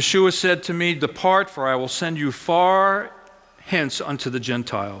 And Yeshua said to me, "Depart, for I will send you far hence unto the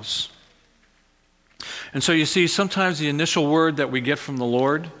Gentiles." And so you see, sometimes the initial word that we get from the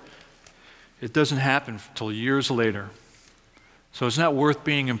Lord, it doesn't happen until years later. So it's not worth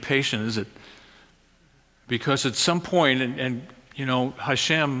being impatient, is it? Because at some point, and you know,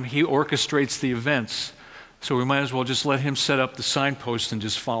 Hashem, he orchestrates the events. So we might as well just let him set up the signpost and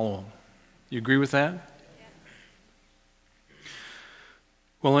just follow him. You agree with that?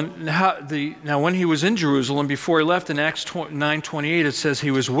 Well, now when he was in Jerusalem, before he left in Acts 9:28, it says he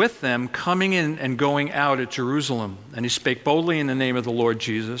was with them, coming in and going out at Jerusalem. And he spake boldly in the name of the Lord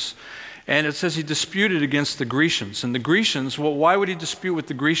Jesus. And it says he disputed against the Grecians. And the Grecians, well, why would he dispute with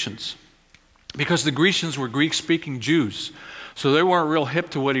the Grecians? Because the Grecians were Greek-speaking Jews. So they weren't real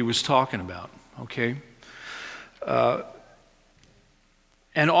hip to what he was talking about, okay?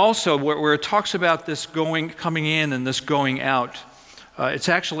 And also, where it talks about this coming in and this going out, it's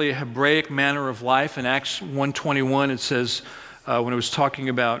actually a Hebraic manner of life. In Acts 1:21, it says, when it was talking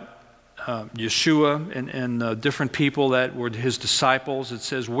about Yeshua and different people that were his disciples, it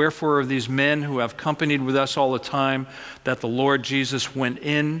says, "Wherefore are these men who have companied with us all the time, that the Lord Jesus went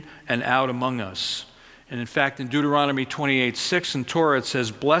in and out among us." And in fact, in Deuteronomy 28:6 in Torah, it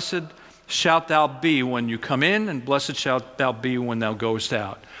says, "Blessed shalt thou be when you come in, and blessed shalt thou be when thou goest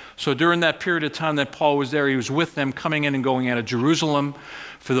out." So during that period of time that Paul was there, he was with them, coming in and going out of Jerusalem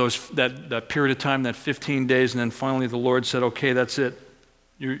for that period of time, that 15 days, and then finally the Lord said, "Okay, that's it.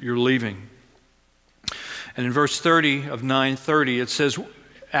 You're leaving." And in verse 30 of 9:30, it says,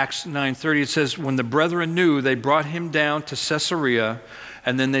 Acts 9:30, it says, "When the brethren knew, they brought him down to Caesarea,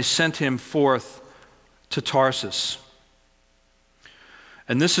 and then they sent him forth to Tarsus."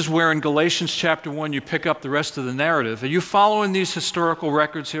 And this is where in Galatians chapter 1 you pick up the rest of the narrative. Are you following these historical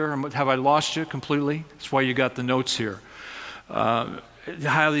records here? Have I lost you completely? That's why you got the notes here.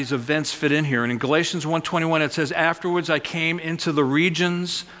 How these events fit in here. And in Galatians 1:21 it says, "Afterwards I came into the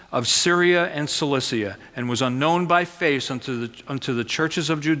regions of Syria and Cilicia, and was unknown by face unto the churches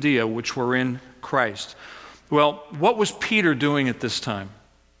of Judea which were in Christ." Well, what was Peter doing at this time?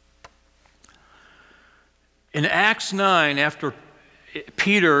 In Acts 9, after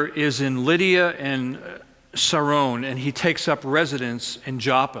Peter is in Lydia and Saron, and he takes up residence in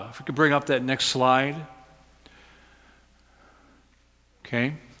Joppa. If we could bring up that next slide.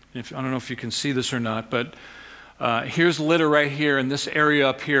 Okay. I don't know if you can see this or not, but here's Lydda right here, in this area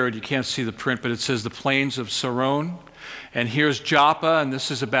up here, and you can't see the print, but it says the plains of Saron. And here's Joppa, and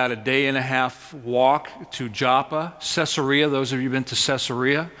this is about a day and a half walk to Joppa. Caesarea, those of you who've been to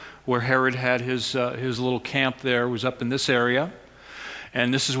Caesarea, where Herod had his little camp there, was up in this area.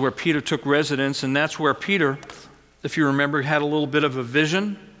 And this is where Peter took residence, and that's where Peter, if you remember, had a little bit of a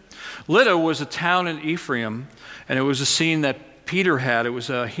vision. Lydda was a town in Ephraim, and it was a scene that Peter had. It was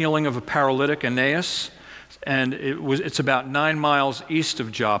a healing of a paralytic, Aeneas, and it's about 9 miles east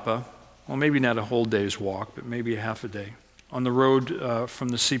of Joppa. Well, maybe not a whole day's walk, but maybe a half a day, on the road from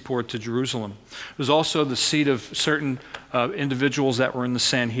the seaport to Jerusalem. It was also the seat of certain individuals that were in the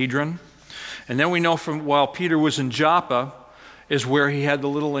Sanhedrin. And then we know from while Peter was in Joppa, is where he had the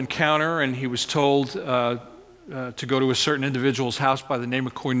little encounter, and he was told to go to a certain individual's house by the name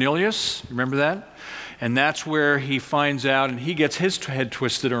of Cornelius. Remember that? And that's where he finds out, and he gets his head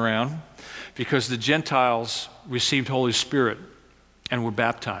twisted around, because the Gentiles received Holy Spirit and were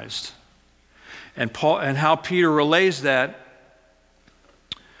baptized. And how Peter relays that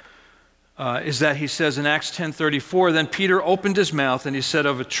is that he says in Acts 10:34, "Then Peter opened his mouth, and he said,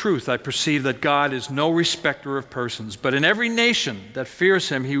 Of a truth I perceive that God is no respecter of persons, but in every nation that fears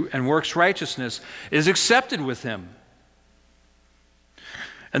him and works righteousness is accepted with him."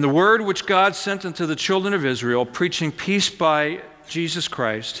 And the word which God sent unto the children of Israel, preaching peace by Jesus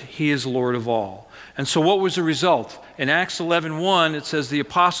Christ, he is Lord of all. And so what was the result? In Acts 11:1, it says, the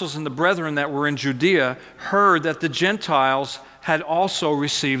apostles and the brethren that were in Judea heard that the Gentiles had also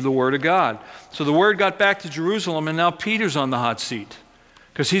received the word of God. So the word got back to Jerusalem, and now Peter's on the hot seat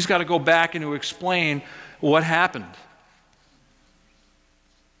because he's got to go back and to explain what happened.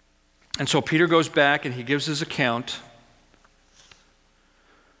 And so Peter goes back and he gives his account.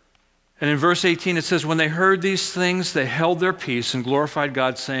 And in verse 18 it says, when they heard these things, they held their peace and glorified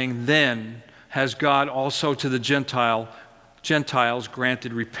God, saying, then has God also to the Gentiles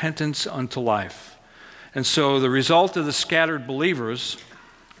granted repentance unto life. And so the result of the scattered believers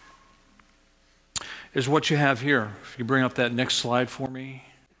is what you have here. If you bring up that next slide for me.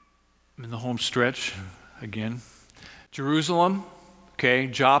 I'm in the home stretch again. Jerusalem, okay,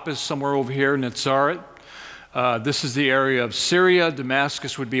 Joppa is somewhere over here, Netzaret. This is the area of Syria.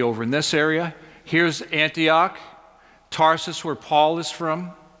 Damascus would be over in this area. Here's Antioch, Tarsus, where Paul is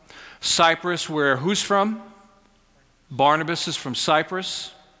from. Cyprus, where who's from? Barnabas is from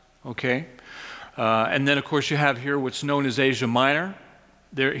Cyprus. Okay. And then, of course, you have here what's known as Asia Minor.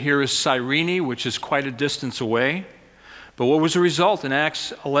 Here is Cyrene, which is quite a distance away. But what was the result? In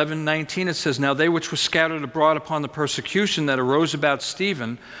Acts 11:19, it says, now they which were scattered abroad upon the persecution that arose about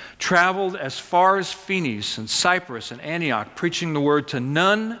Stephen traveled as far as Phoenice and Cyprus and Antioch, preaching the word to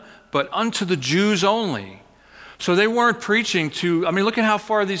none but unto the Jews only. So they weren't preaching to, look at how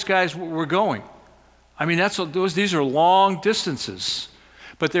far these guys were going. These are long distances.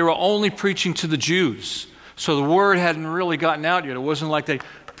 But they were only preaching to the Jews. So the word hadn't really gotten out yet. It wasn't like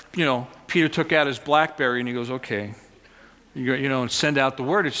Peter took out his BlackBerry and he goes, okay, and send out the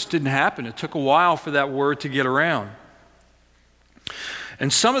word. It just didn't happen. It took a while for that word to get around.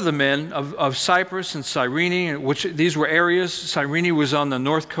 And some of the men of Cyprus and Cyrene, which these were areas, Cyrene was on the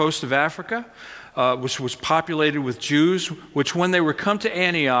north coast of Africa, which was populated with Jews, which when they were come to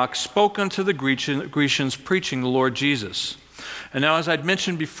Antioch, spoke unto the Grecians, preaching the Lord Jesus. And now, as I'd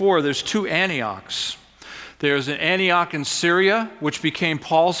mentioned before, there's two Antiochs. There's an Antioch in Syria, which became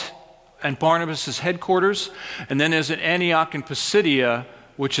Paul's and Barnabas' headquarters. And then there's an Antioch in Pisidia,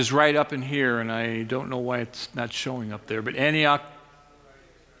 which is right up in here. And I don't know why it's not showing up there. But Antioch,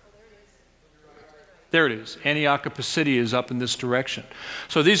 there it is. Antioch of Pisidia is up in this direction.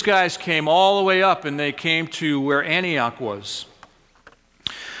 So these guys came all the way up, and they came to where Antioch was.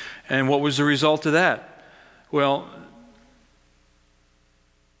 And what was the result of that? Well,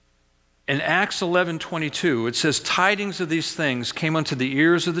 in Acts 11:22, it says, tidings of these things came unto the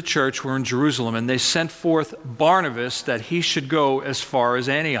ears of the church were in Jerusalem, and they sent forth Barnabas that he should go as far as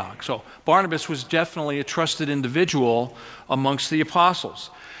Antioch. So Barnabas was definitely a trusted individual amongst the apostles.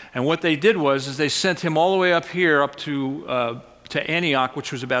 And what they did was they sent him all the way up here, up to Antioch,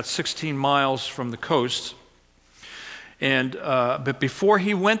 which was about 16 miles from the coast. And but before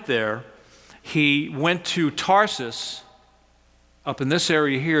he went there, he went to Tarsus, up in this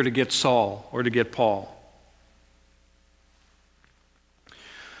area here, to get Saul or to get Paul.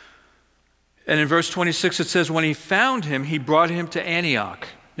 And in verse 26 it says, when he found him, he brought him to Antioch.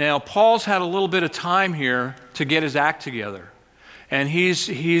 Now, Paul's had a little bit of time here to get his act together. And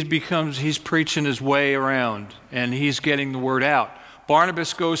he's preaching his way around, and he's getting the word out.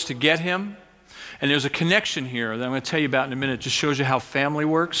 Barnabas goes to get him, and there's a connection here that I'm going to tell you about in a minute. It just shows you how family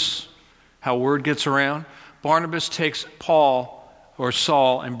works, how word gets around. Barnabas takes Paul or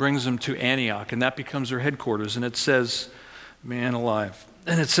Saul and brings him to Antioch, and that becomes their headquarters. And it says, man alive.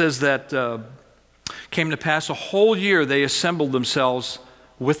 And it says that came to pass a whole year they assembled themselves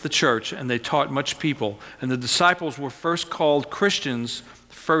with the church, and they taught much people. And the disciples were first called Christians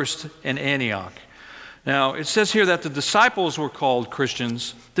first in Antioch. Now, it says here that the disciples were called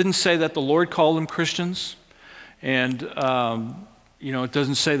Christians. It didn't say that the Lord called them Christians. And it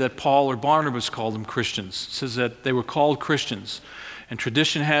doesn't say that Paul or Barnabas called them Christians. It says that they were called Christians. And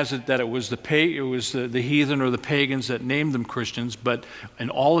tradition has it that it was the heathen or the pagans that named them Christians, but in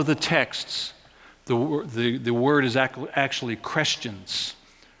all of the texts, the word is actually Christians.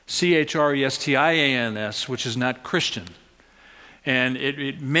 Christians, which is not Christian. And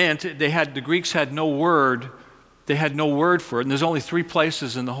it meant the Greeks had no word. They had no word for it. And there's only 3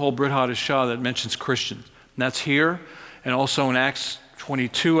 places in the whole Brit Hadashah that mentions Christian. And that's here, and also in Acts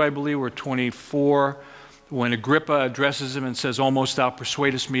 22, I believe, or 24, when Agrippa addresses him and says, almost thou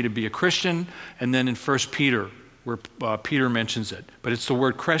persuadest me to be a Christian. And then in 1 Peter, where Peter mentions it. But it's the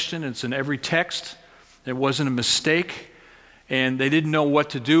word Christian. It's in every text. It wasn't a mistake. And they didn't know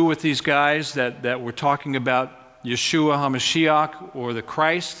what to do with these guys that were talking about Yeshua HaMashiach or the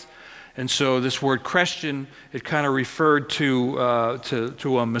Christ. And so this word Christian, it kind of referred to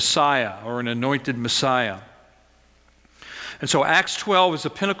a Messiah or an anointed Messiah. And so Acts 12 is a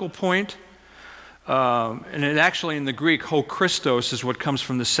pinnacle point. And it actually in the Greek, ho Christos is what comes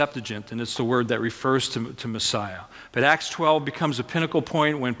from the Septuagint, and it's the word that refers to Messiah. But Acts 12 becomes a pinnacle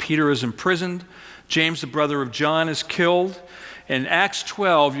point when Peter is imprisoned, James, the brother of John, is killed. And Acts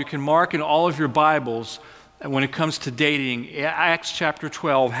 12, you can mark in all of your Bibles, when it comes to dating, Acts chapter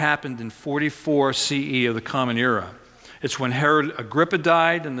 12 happened in 44 CE of the Common Era. It's when Herod Agrippa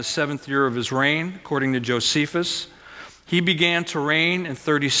died in the 7th year of his reign, according to Josephus. He began to reign in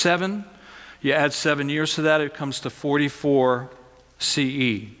 37. You add 7 years to that, it comes to 44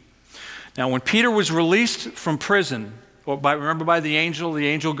 CE. Now, when Peter was released from prison, remember by the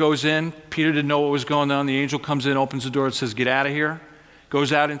angel goes in. Peter didn't know what was going on. The angel comes in, opens the door, and says, "Get out of here."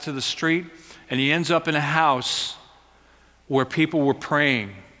 Goes out into the street, and he ends up in a house where people were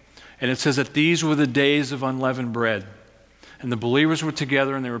praying. And it says that these were the days of unleavened bread. And the believers were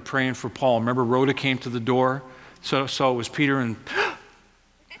together, and they were praying for Paul. Remember, Rhoda came to the door, so it was Peter and...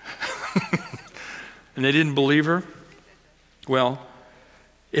 and they didn't believe her? Well,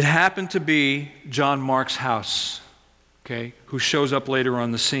 it happened to be John Mark's house, okay, who shows up later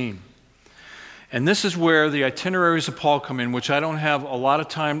on the scene. And this is where the itineraries of Paul come in, which I don't have a lot of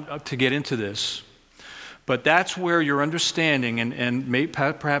time to get into this. But that's where your understanding, and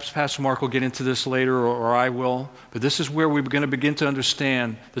perhaps Pastor Mark will get into this later, or I will, but this is where we're going to begin to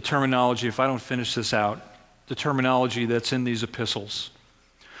understand the terminology, if I don't finish this out, the terminology that's in these epistles.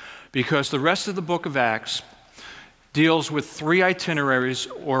 Because the rest of the book of Acts deals with 3 itineraries,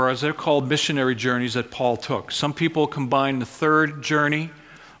 or as they're called, missionary journeys that Paul took. Some people combine the 3rd journey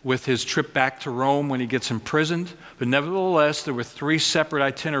with his trip back to Rome when he gets imprisoned, but nevertheless, there were 3 separate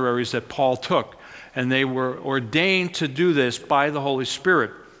itineraries that Paul took, and they were ordained to do this by the Holy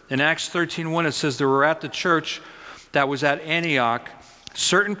Spirit. In Acts 13:1, it says, "There were at the church that was at Antioch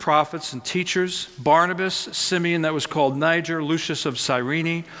certain prophets and teachers, Barnabas, Simeon that was called Niger, Lucius of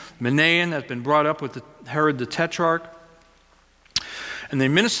Cyrene, Manaen that had been brought up with Herod the Tetrarch. And they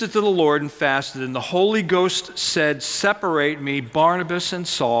ministered to the Lord and fasted, and the Holy Ghost said, 'Separate me, Barnabas and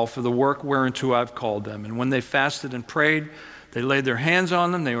Saul, for the work whereunto I've called them.' And when they fasted and prayed, they laid their hands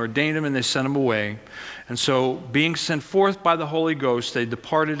on them, they ordained them, and they sent them away. And so, being sent forth by the Holy Ghost, they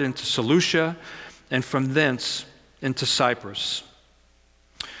departed into Seleucia, and from thence into Cyprus."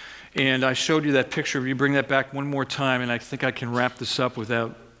 And I showed you that picture. If you bring that back one more time, and I think I can wrap this up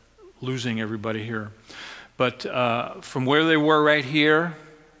without losing everybody here. But from where they were right here,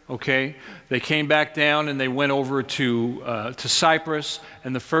 okay, they came back down and they went over to Cyprus.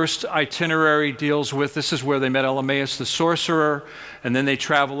 And the first itinerary deals with, this is where they met Elymas the sorcerer. And then they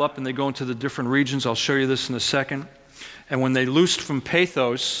travel up and they go into the different regions. I'll show you this in a second. And when they loosed from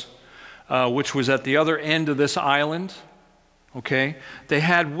Paphos, which was at the other end of this island, okay, they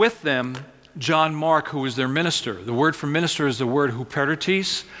had with them John Mark, who was their minister. The word for minister is the word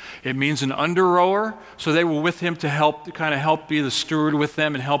hupertis. It means an under-rower. So they were with him to kind of help be the steward with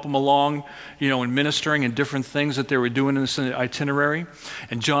them and help them along, in ministering and different things that they were doing in this itinerary.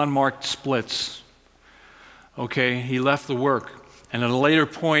 And John Mark splits. Okay, he left the work. And at a later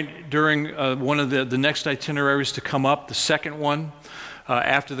point, during one of the next itineraries to come up, the second one,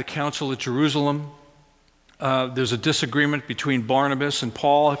 after the council at Jerusalem, there's a disagreement between Barnabas and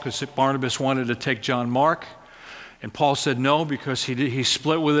Paul because Barnabas wanted to take John Mark. And Paul said no because he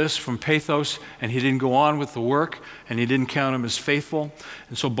split with us from Paphos and he didn't go on with the work and he didn't count him as faithful.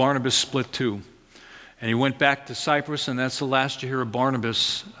 And so Barnabas split too. And he went back to Cyprus, and that's the last you hear of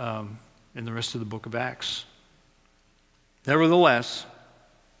Barnabas in the rest of the book of Acts. Nevertheless,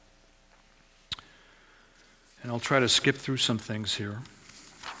 and I'll try to skip through some things here.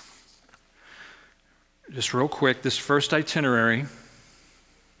 Just real quick, this first itinerary,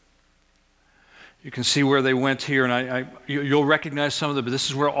 you can see where they went here, and you'll recognize some of them, but this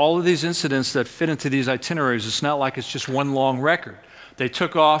is where all of these incidents that fit into these itineraries, it's not like it's just one long record. They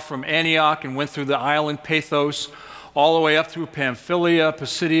took off from Antioch and went through the island Paphos, all the way up through Pamphylia,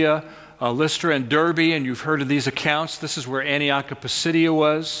 Pisidia, Lystra, and Derbe, and you've heard of these accounts. This is where Antioch of Pisidia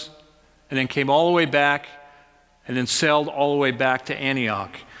was, and then came all the way back, and then sailed all the way back to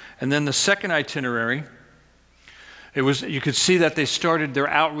Antioch. And then the second itinerary, you could see that their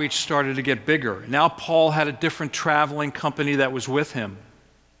outreach started to get bigger. Now Paul had a different traveling company that was with him.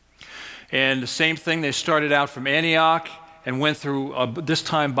 And the same thing, they started out from Antioch and went through, this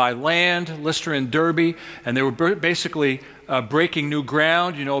time by land, Lystra and Derbe, and they were basically breaking new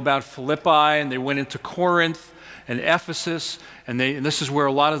ground, about Philippi, and they went into Corinth, and Ephesus, and this is where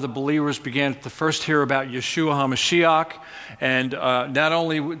a lot of the believers began to first hear about Yeshua HaMashiach, and not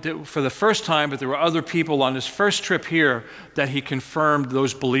only for the first time, but there were other people on his first trip here that he confirmed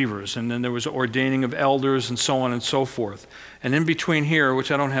those believers, and then there was ordaining of elders and so on and so forth. And in between here,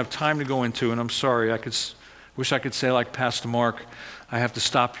 which I don't have time to go into, and I'm sorry, wish I could say like Pastor Mark, I have to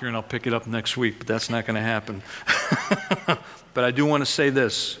stop here and I'll pick it up next week, but that's not going to happen. But I do want to say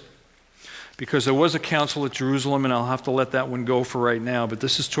this, because there was a council at Jerusalem, and I'll have to let that one go for right now, but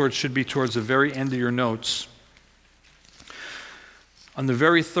this should be towards the very end of your notes. On the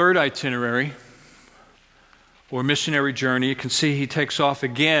very third itinerary, or missionary journey, you can see he takes off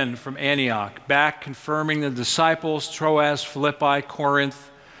again from Antioch, back confirming the disciples, Troas, Philippi, Corinth,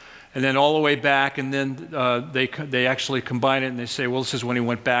 and then all the way back, and then they actually combine it, and they say, well, this is when he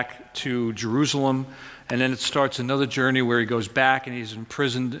went back to Jerusalem, and then it starts another journey where he goes back, and he's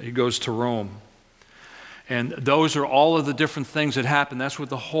imprisoned, he goes to Rome. And those are all of the different things that happen. That's what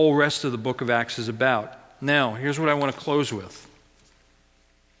the whole rest of the book of Acts is about. Now, here's what I want to close with.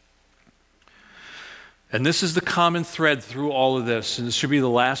 And this is the common thread through all of this, and this should be the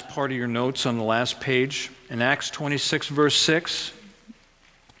last part of your notes on the last page. In Acts 26, verse 6,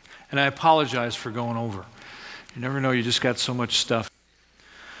 and I apologize for going over. You never know, you just got so much stuff.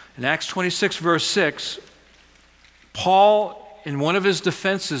 In Acts 26, verse 6, Paul, in one of his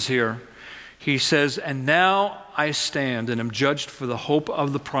defenses here, he says, and now I stand and am judged for the hope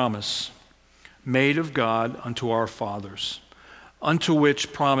of the promise made of God unto our fathers, unto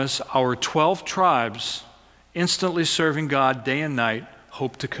which promise our 12 tribes, instantly serving God day and night,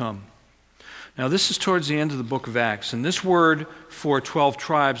 hope to come. Now this is towards the end of the book of Acts, and this word for 12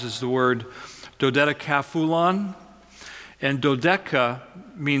 tribes is the word dodekaphulan, and dodeka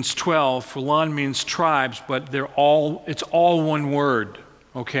means 12, phulan means tribes, but it's all one word,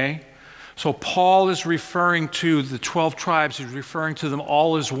 okay? So Paul is referring to the 12 tribes, he's referring to them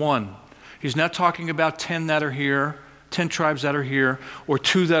all as one. He's not talking about 10 that are here, 10 tribes that are here, or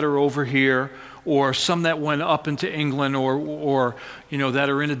 2 that are over here, or some that went up into England, or that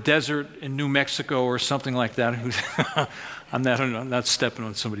are in a desert in New Mexico or something like that. I'm not stepping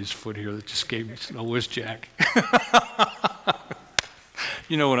on somebody's foot here that just gave me a whiz jack.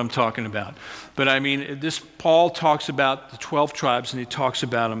 You know what I'm talking about. But I mean, Paul talks about the 12 tribes, and he talks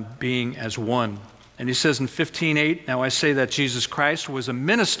about them being as one. And he says in 15:8, now I say that Jesus Christ was a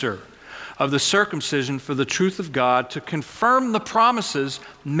minister of the circumcision for the truth of God, to confirm the promises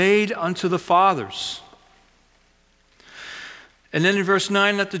made unto the fathers. And then in verse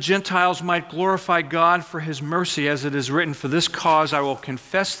 9, that the Gentiles might glorify God for his mercy, as it is written, for this cause I will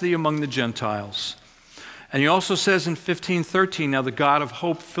confess thee among the Gentiles. And he also says in 15:13, now the God of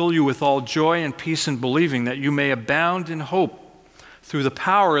hope fill you with all joy and peace in believing, that you may abound in hope through the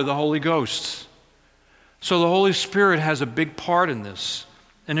power of the Holy Ghost. So the Holy Spirit has a big part in this.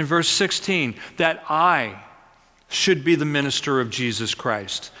 And in verse 16, that I should be the minister of Jesus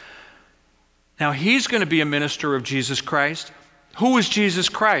Christ. Now he's going to be a minister of Jesus Christ. Who is Jesus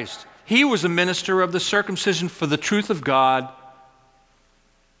Christ? He was a minister of the circumcision for the truth of God,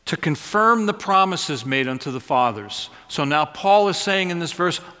 to confirm the promises made unto the fathers. So now Paul is saying in this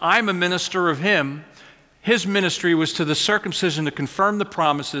verse, I'm a minister of him. His ministry was to the circumcision to confirm the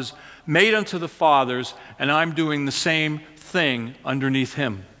promises made unto the fathers, and I'm doing the same thing underneath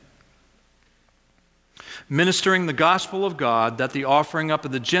him. Ministering the gospel of God, that the offering up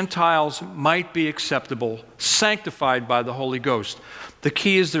of the Gentiles might be acceptable, sanctified by the Holy Ghost. The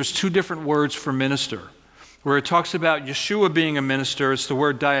key is there's 2 different words for minister. Where it talks about Yeshua being a minister, it's the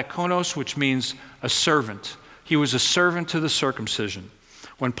word diakonos, which means a servant. He was a servant to the circumcision.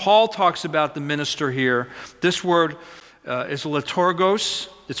 When Paul talks about the minister here, this word is liturgos.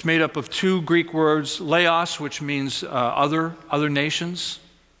 It's made up of 2 Greek words, laos, which means other nations,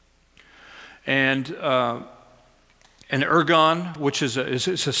 and ergon, which is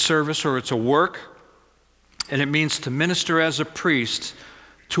a service or it's a work, and it means to minister as a priest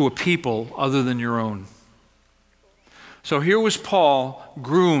to a people other than your own. So here was Paul,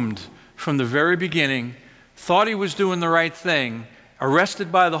 groomed from the very beginning, thought he was doing the right thing,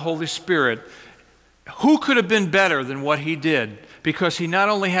 arrested by the Holy Spirit. Who could have been better than what he did? Because he not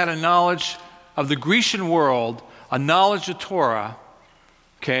only had a knowledge of the Grecian world, a knowledge of Torah,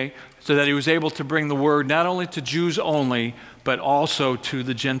 okay, so that he was able to bring the word not only to Jews only, but also to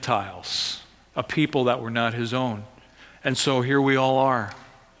the Gentiles, a people that were not his own. And so here we all are,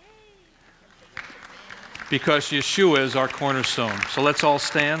 because Yeshua is our cornerstone. So let's all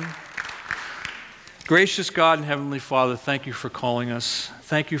stand. Gracious God and Heavenly Father, thank you for calling us.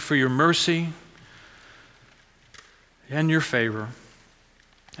 Thank you for your mercy and your favor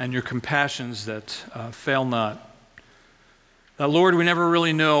and your compassions that fail not. Lord, we never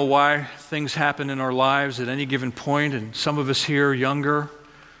really know why things happen in our lives at any given point, and some of us here younger,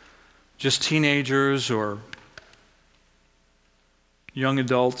 just teenagers or young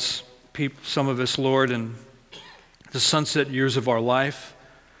adults, some of us, Lord, in the sunset years of our life.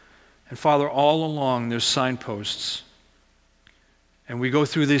 And Father, all along there's signposts. And we go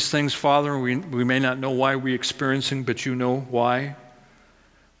through these things, Father, and we may not know why we're experiencing, but you know why.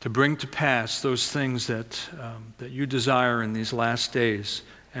 To bring to pass those things that you desire in these last days.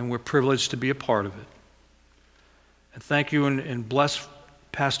 And we're privileged to be a part of it. And thank you and bless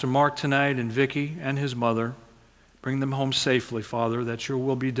Pastor Mark tonight and Vicky and his mother. Bring them home safely, Father, that your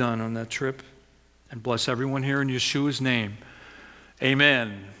will be done on that trip. And bless everyone here in Yeshua's name.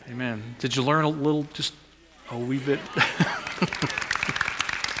 Amen. Amen. Did you learn a little, just a wee bit?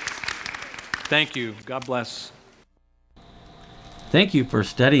 Thank you. God bless. Thank you for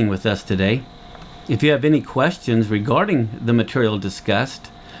studying with us today. If you have any questions regarding the material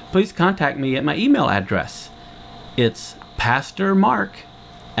discussed, please contact me at my email address. It's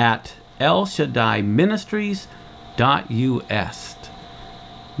pastormark@elshaddaiministries.us.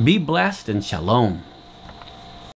 Be blessed and shalom.